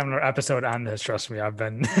feel like we can have another episode on this. Trust me. I've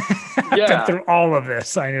been, been through all of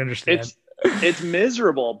this. I understand. It's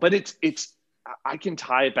miserable, but I can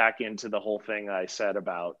tie it back into the whole thing I said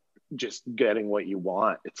about just getting what you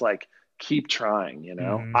want. It's like, keep trying,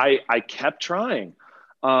 I kept trying.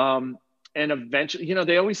 And eventually,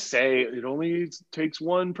 they always say it only takes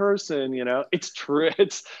one person, it's true.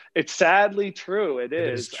 It's sadly true. It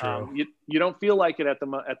is true. You don't feel like it at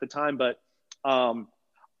the time, but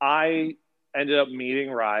I ended up meeting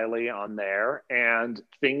Riley on there, and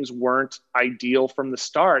things weren't ideal from the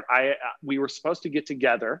start. We were supposed to get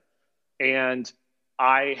together, and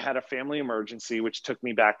I had a family emergency, which took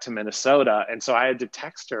me back to Minnesota. And so I had to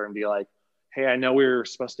text her and be like, hey, I know we were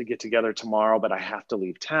supposed to get together tomorrow, but I have to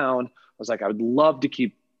leave town. I was like, I would love to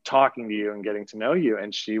keep talking to you and getting to know you.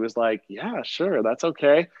 And she was like, yeah, sure, that's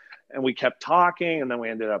okay. And we kept talking, and then we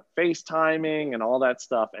ended up FaceTiming and all that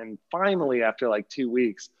stuff. And finally, after like 2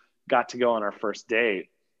 weeks, got to go on our first date.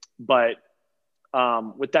 But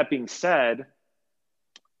with that being said,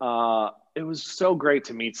 it was so great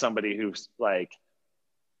to meet somebody who's like,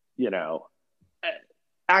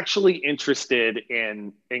 actually interested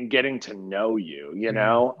in getting to know you,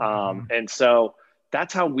 and so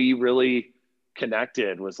that's how we really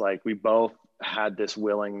connected, was like, we both had this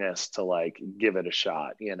willingness to like give it a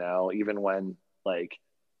shot, even when like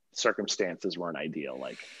circumstances weren't ideal,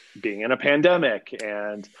 like being in a pandemic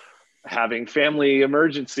and having family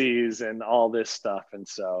emergencies and all this stuff. And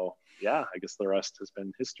so, I guess the rest has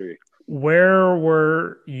been history. Where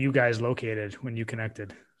were you guys located when you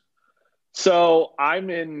connected? So I'm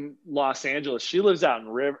in Los Angeles. She lives out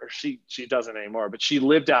in she doesn't anymore, but she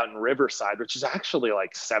lived out in Riverside, which is actually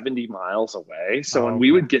like 70 miles away. So when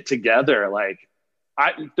we would get together, like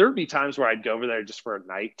there'd be times where I'd go over there just for a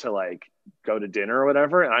night to like go to dinner or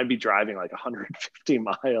whatever, and I'd be driving like 150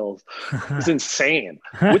 miles. It's insane.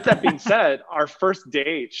 With that being said, our first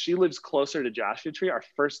date, she lives closer to Joshua Tree. Our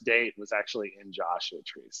first date was actually in Joshua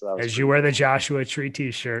Tree. So that was As you wear the Joshua Tree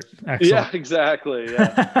t-shirt. Excellent. Yeah, exactly.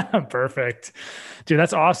 Yeah. Perfect. Dude,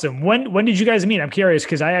 that's awesome. When did you guys meet? I'm curious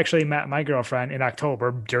because I actually met my girlfriend in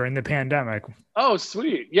October during the pandemic. Oh,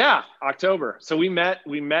 sweet. Yeah, October. So we met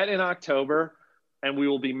in October, and we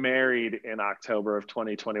will be married in October of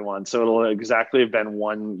 2021. So it'll exactly have been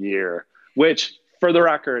 1 year, which, for the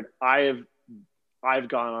record, I've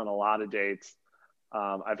gone on a lot of dates.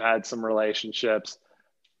 I've had some relationships.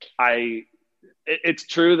 It's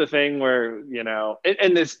true, the thing where,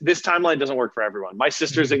 and this timeline doesn't work for everyone. My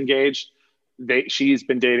sister's engaged. She's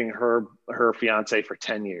been dating her fiance for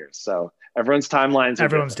 10 years. So everyone's timelines are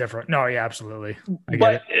everyone's different. No, yeah, absolutely.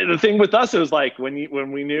 But the thing with us, it was like when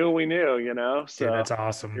we knew, So dude, that's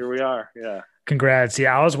awesome. Here we are. Yeah. Congrats.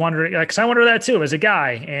 Yeah, I was wondering, because I wonder that too as a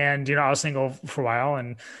guy. And, I was single for a while,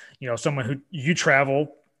 and, someone who you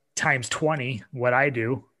travel times 20 what I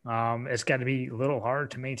do, it's got to be a little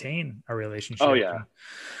hard to maintain a relationship. Oh, yeah.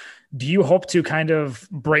 Do you hope to kind of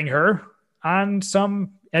bring her on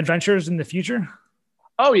some adventures in the future?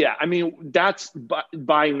 Oh, yeah. I mean, that's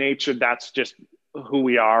by nature, that's just who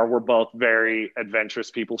we are. We're both very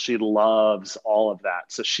adventurous people. She loves all of that.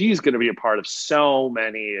 So she's going to be a part of so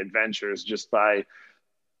many adventures just by,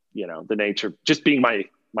 the nature, just being my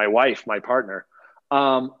wife, my partner.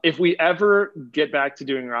 If we ever get back to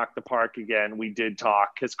doing Rock the Park again, we did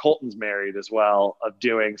talk, because Colton's married as well, of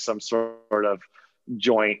doing some sort of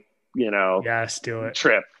joint, yes, do it,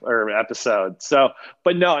 trip or episode. So,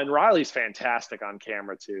 but no, and Riley's fantastic on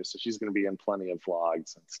camera too. So she's going to be in plenty of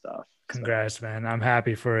vlogs and stuff. Congrats, man. I'm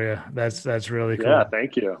happy for you. That's really cool. Yeah.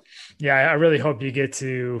 Thank you. Yeah. I really hope you get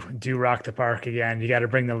to do Rock the Park again. You got to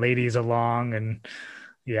bring the ladies along, and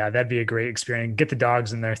yeah, that'd be a great experience. Get the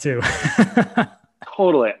dogs in there too.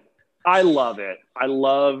 Totally. I love it. I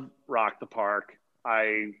love Rock the Park.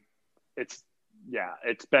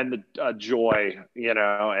 It's been a joy,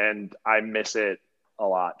 and I miss it a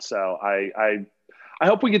lot. So I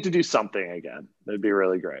hope we get to do something again. That'd be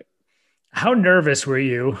really great. How nervous were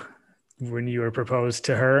you when you were proposed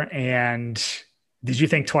to her? And did you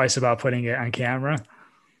think twice about putting it on camera?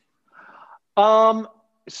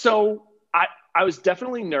 So I was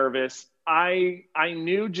definitely nervous. I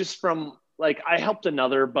knew just from, like, I helped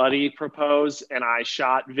another buddy propose, and I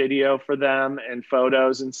shot video for them and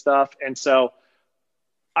photos and stuff. And so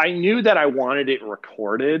I knew that I wanted it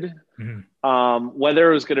recorded. Mm-hmm. Whether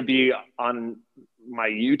it was going to be on my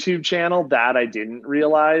YouTube channel, that I didn't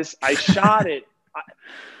realize. I shot it. What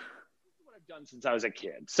I've done since I was a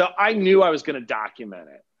kid. So I knew I was going to document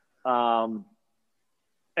it. And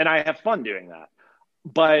I have fun doing that.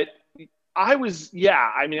 But I was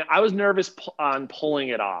nervous on pulling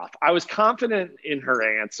it off. I was confident in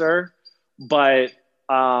her answer, but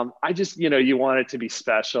I just, you want it to be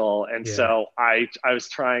special. And so I was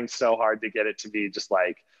trying so hard to get it to be just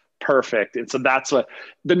like perfect. And so that's what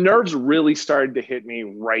the nerves really started to hit me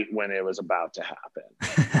right when it was about to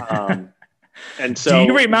happen. And so, do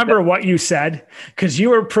you remember what you said? Because you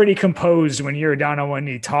were pretty composed when you were down on one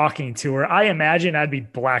knee talking to her. I imagine I'd be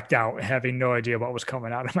blacked out, having no idea what was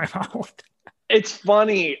coming out of my mouth. It's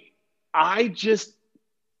funny. I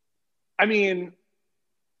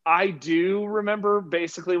do remember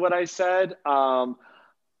basically what I said. I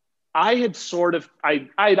had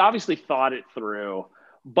obviously thought it through,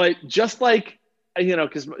 but just like,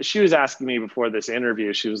 because she was asking me before this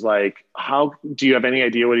interview, she was like, how do you have any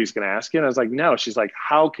idea what he's going to ask you? And I was like, no. She's like,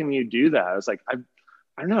 how can you do that? I was like, I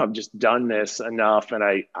don't know. I've just done this enough. And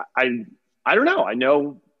I don't know. I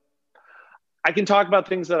know I can talk about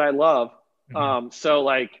things that I love. Mm-hmm. So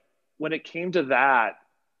like when it came to that,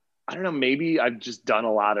 I don't know, maybe I've just done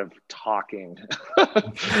a lot of talking,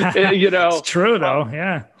 It's true though.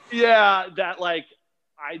 Yeah. Yeah. That like,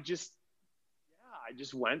 I just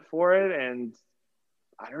went for it, and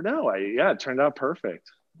I don't know. It turned out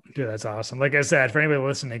perfect. Dude, that's awesome. Like I said, for anybody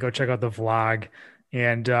listening, go check out the vlog.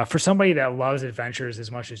 And for somebody that loves adventures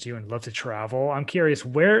as much as you and love to travel, I'm curious,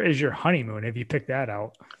 where is your honeymoon? Have you picked that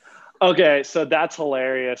out? Okay, so that's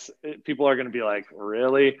hilarious. People are going to be like,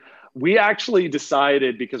 really? We actually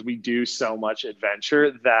decided, because we do so much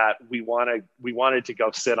adventure, that we wanted to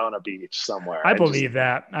go sit on a beach somewhere. I believe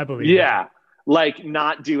that. Yeah. Like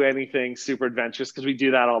not do anything super adventurous, because we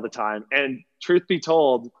do that all the time. And truth be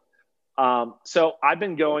told, so I've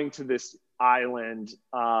been going to this island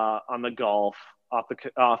on the Gulf off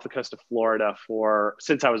the coast of Florida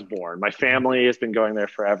since I was born. My family has been going there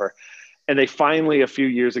forever. And they finally, a few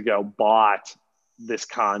years ago, bought this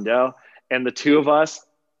condo. And the two of us,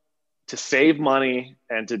 to save money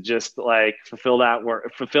and to just like fulfill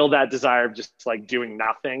that desire of just like doing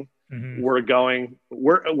nothing. Mm-hmm.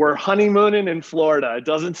 We're honeymooning in Florida. It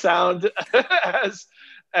doesn't sound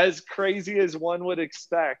as crazy as one would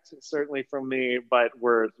expect, certainly from me, but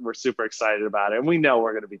we're super excited about it. And we know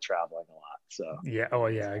we're going to be traveling a lot. So yeah. Oh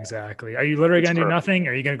yeah, exactly. Are you literally going to do nothing?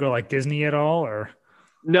 Are you going to go like Disney at all, or?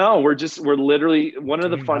 No, we're literally, one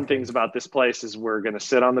of the fun nothing. things about this place is we're going to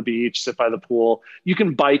sit on the beach, sit by the pool. You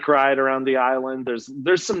can bike ride around the island.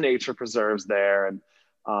 There's some nature preserves there, and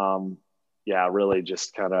really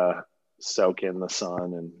just kind of soak in the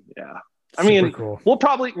sun. And yeah, I mean, cool. we're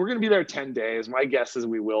going to be there 10 days. My guess is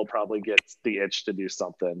we will probably get the itch to do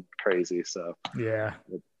something crazy. So yeah,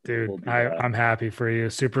 dude, I'm happy for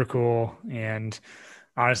you. Super cool. And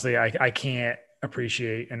honestly, I can't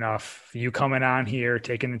appreciate enough you coming on here,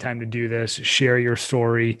 taking the time to do this, share your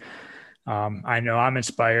story. I know I'm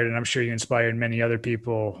inspired, and I'm sure you inspired many other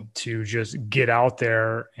people to just get out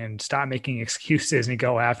there and stop making excuses and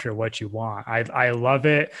go after what you want. I love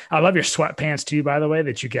it. I love your sweatpants too, by the way,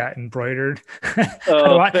 that you got embroidered.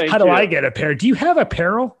 How do I get a pair? Do you have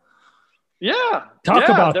apparel? Yeah. Talk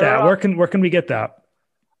about that. Where can we get that?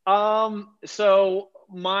 So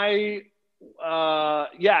my,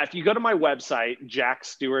 if you go to my website,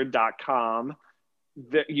 jacksteward.com,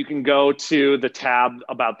 you can go to the tab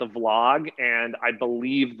about the vlog, and I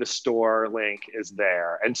believe the store link is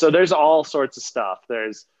there. And so there's all sorts of stuff.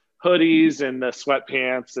 There's hoodies and the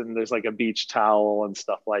sweatpants, and there's like a beach towel and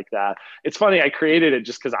stuff like that. It's funny, I created it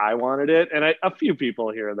just because I wanted it, and a few people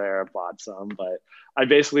here or there bought some, but I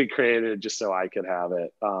basically created it just so I could have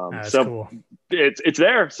it. So cool. It's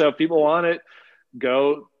there. So if people want it,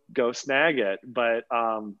 go snag it. But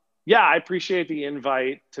I appreciate the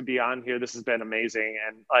invite to be on here. This has been amazing.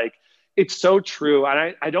 And like, it's so true.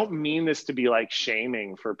 And I don't mean this to be like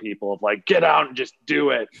shaming for people of like, get out and just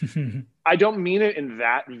do it. I don't mean it in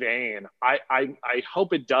that vein. I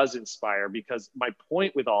hope it does inspire, because my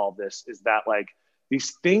point with all of this is that like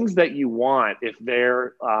these things that you want, if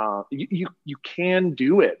they're, you can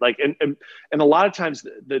do it. Like, and a lot of times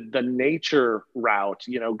the nature route,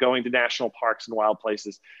 going to national parks and wild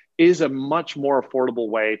places is a much more affordable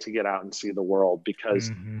way to get out and see the world,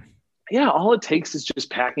 because all it takes is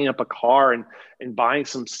just packing up a car and buying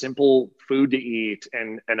some simple food to eat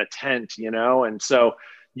and a tent, and so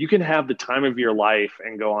you can have the time of your life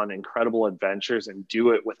and go on incredible adventures and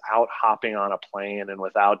do it without hopping on a plane and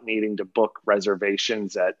without needing to book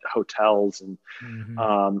reservations at hotels. And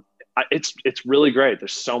it's really great.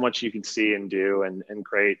 There's so much you can see and do, and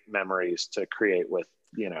great memories to create with,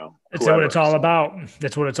 That's what it's all about.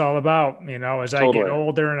 That's what it's all about. As I get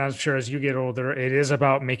older, and I'm sure as you get older, it is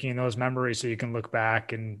about making those memories so you can look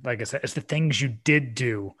back. And like I said, it's the things you did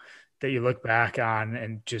do that you look back on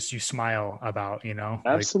and just you smile about,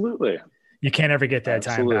 Absolutely. Like, you can't ever get that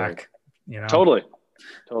time back, Totally.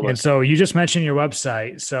 And so you just mentioned your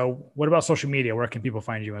website. So what about social media? Where can people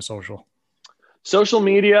find you on social? Social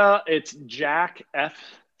media, it's Jack F.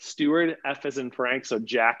 Steward, F as in Frank. So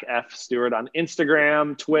Jack F. Steward on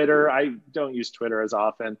Instagram, Twitter. I don't use Twitter as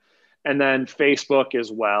often. And then Facebook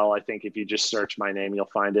as well. I think if you just search my name, you'll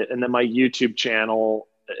find it. And then my YouTube channel,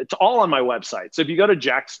 it's all on my website. So if you go to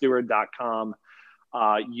jacksteward.com,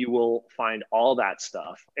 you will find all that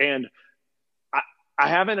stuff. And I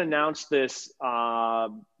haven't announced this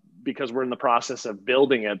because we're in the process of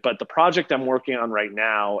building it, but the project I'm working on right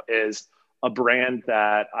now is a brand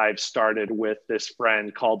that I've started with this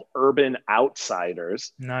friend called Urban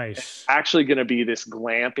Outsiders. Nice. It's actually going to be this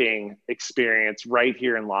glamping experience right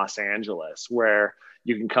here in Los Angeles, where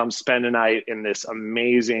you can come spend a night in this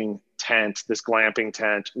amazing tent, this glamping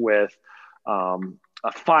tent with a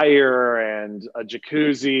fire and a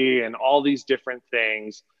jacuzzi and all these different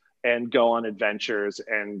things, and go on adventures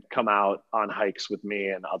and come out on hikes with me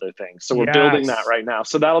and other things. So we're building that right now.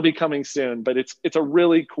 So that'll be coming soon, but it's a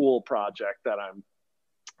really cool project that I'm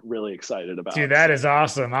really excited about. Dude, that is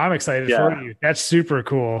awesome. I'm excited for you. That's super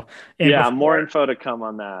cool. And more info to come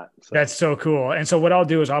on that. So. That's so cool. And so what I'll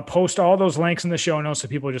do is I'll post all those links in the show notes, so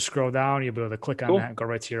people just scroll down. You'll be able to click on that and go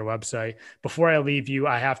right to your website. Before I leave you,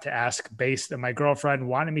 I have to ask, my girlfriend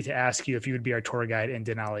wanted me to ask you if you would be our tour guide in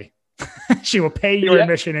Denali. She will pay your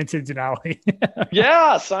admission into Denali.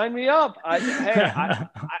 Yeah, sign me up. I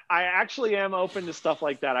actually am open to stuff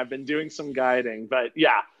like that. I've been doing some guiding, but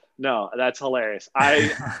no, that's hilarious. I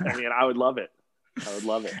mean, I would love it. I would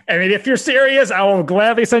love it. I mean, if you're serious, I will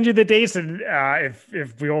gladly send you the dates, and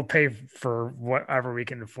if we will pay for whatever we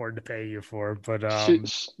can afford to pay you for. But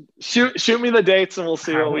shoot me the dates, and we'll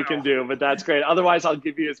see what we can do. But that's great. Otherwise, I'll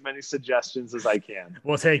give you as many suggestions as I can.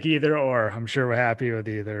 We'll take either or. I'm sure we're happy with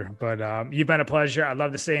either. But you've been a pleasure. I'd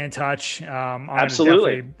love to stay in touch.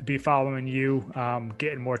 Absolutely. Definitely be following you,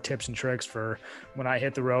 getting more tips and tricks for when I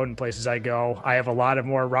hit the road and places I go. I have a lot of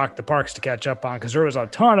more Rock the Parks to catch up on because there was a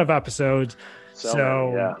ton of episodes.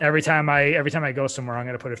 So every time I go somewhere, I'm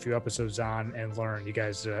going to put a few episodes on and learn. You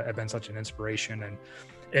guys have been such an inspiration, and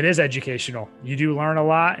it is educational. You do learn a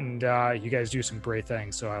lot, and you guys do some great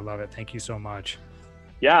things. So I love it. Thank you so much.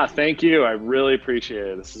 Yeah, thank you. I really appreciate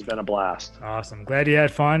it. This has been a blast. Awesome. Glad you had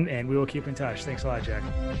fun, and we will keep in touch. Thanks a lot, Jack.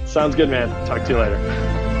 Sounds good, man. Talk to you later.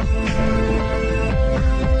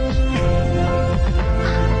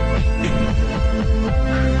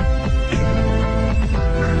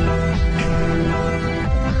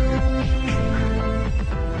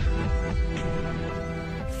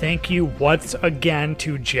 Thank you once again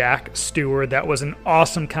to Jack Steward. That was an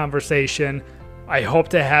awesome conversation. I hope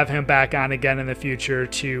to have him back on again in the future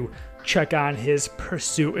to check on his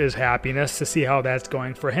pursuit is happiness, to see how that's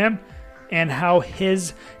going for him and how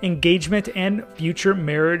his engagement and future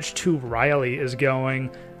marriage to Riley is going.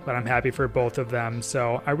 But I'm happy for both of them.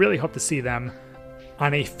 So I really hope to see them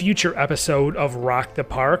on a future episode of Rock the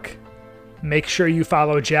Park. Make sure you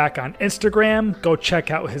follow Jack on Instagram. Go check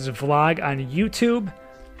out his vlog on YouTube.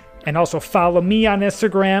 And also follow me on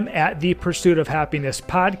Instagram at The Pursuit of Happiness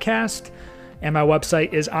Podcast. And my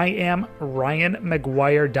website is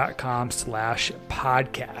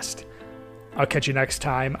IamRyanMcGuire.com/podcast. I'll catch you next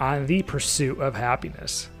time on The Pursuit of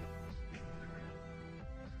Happiness.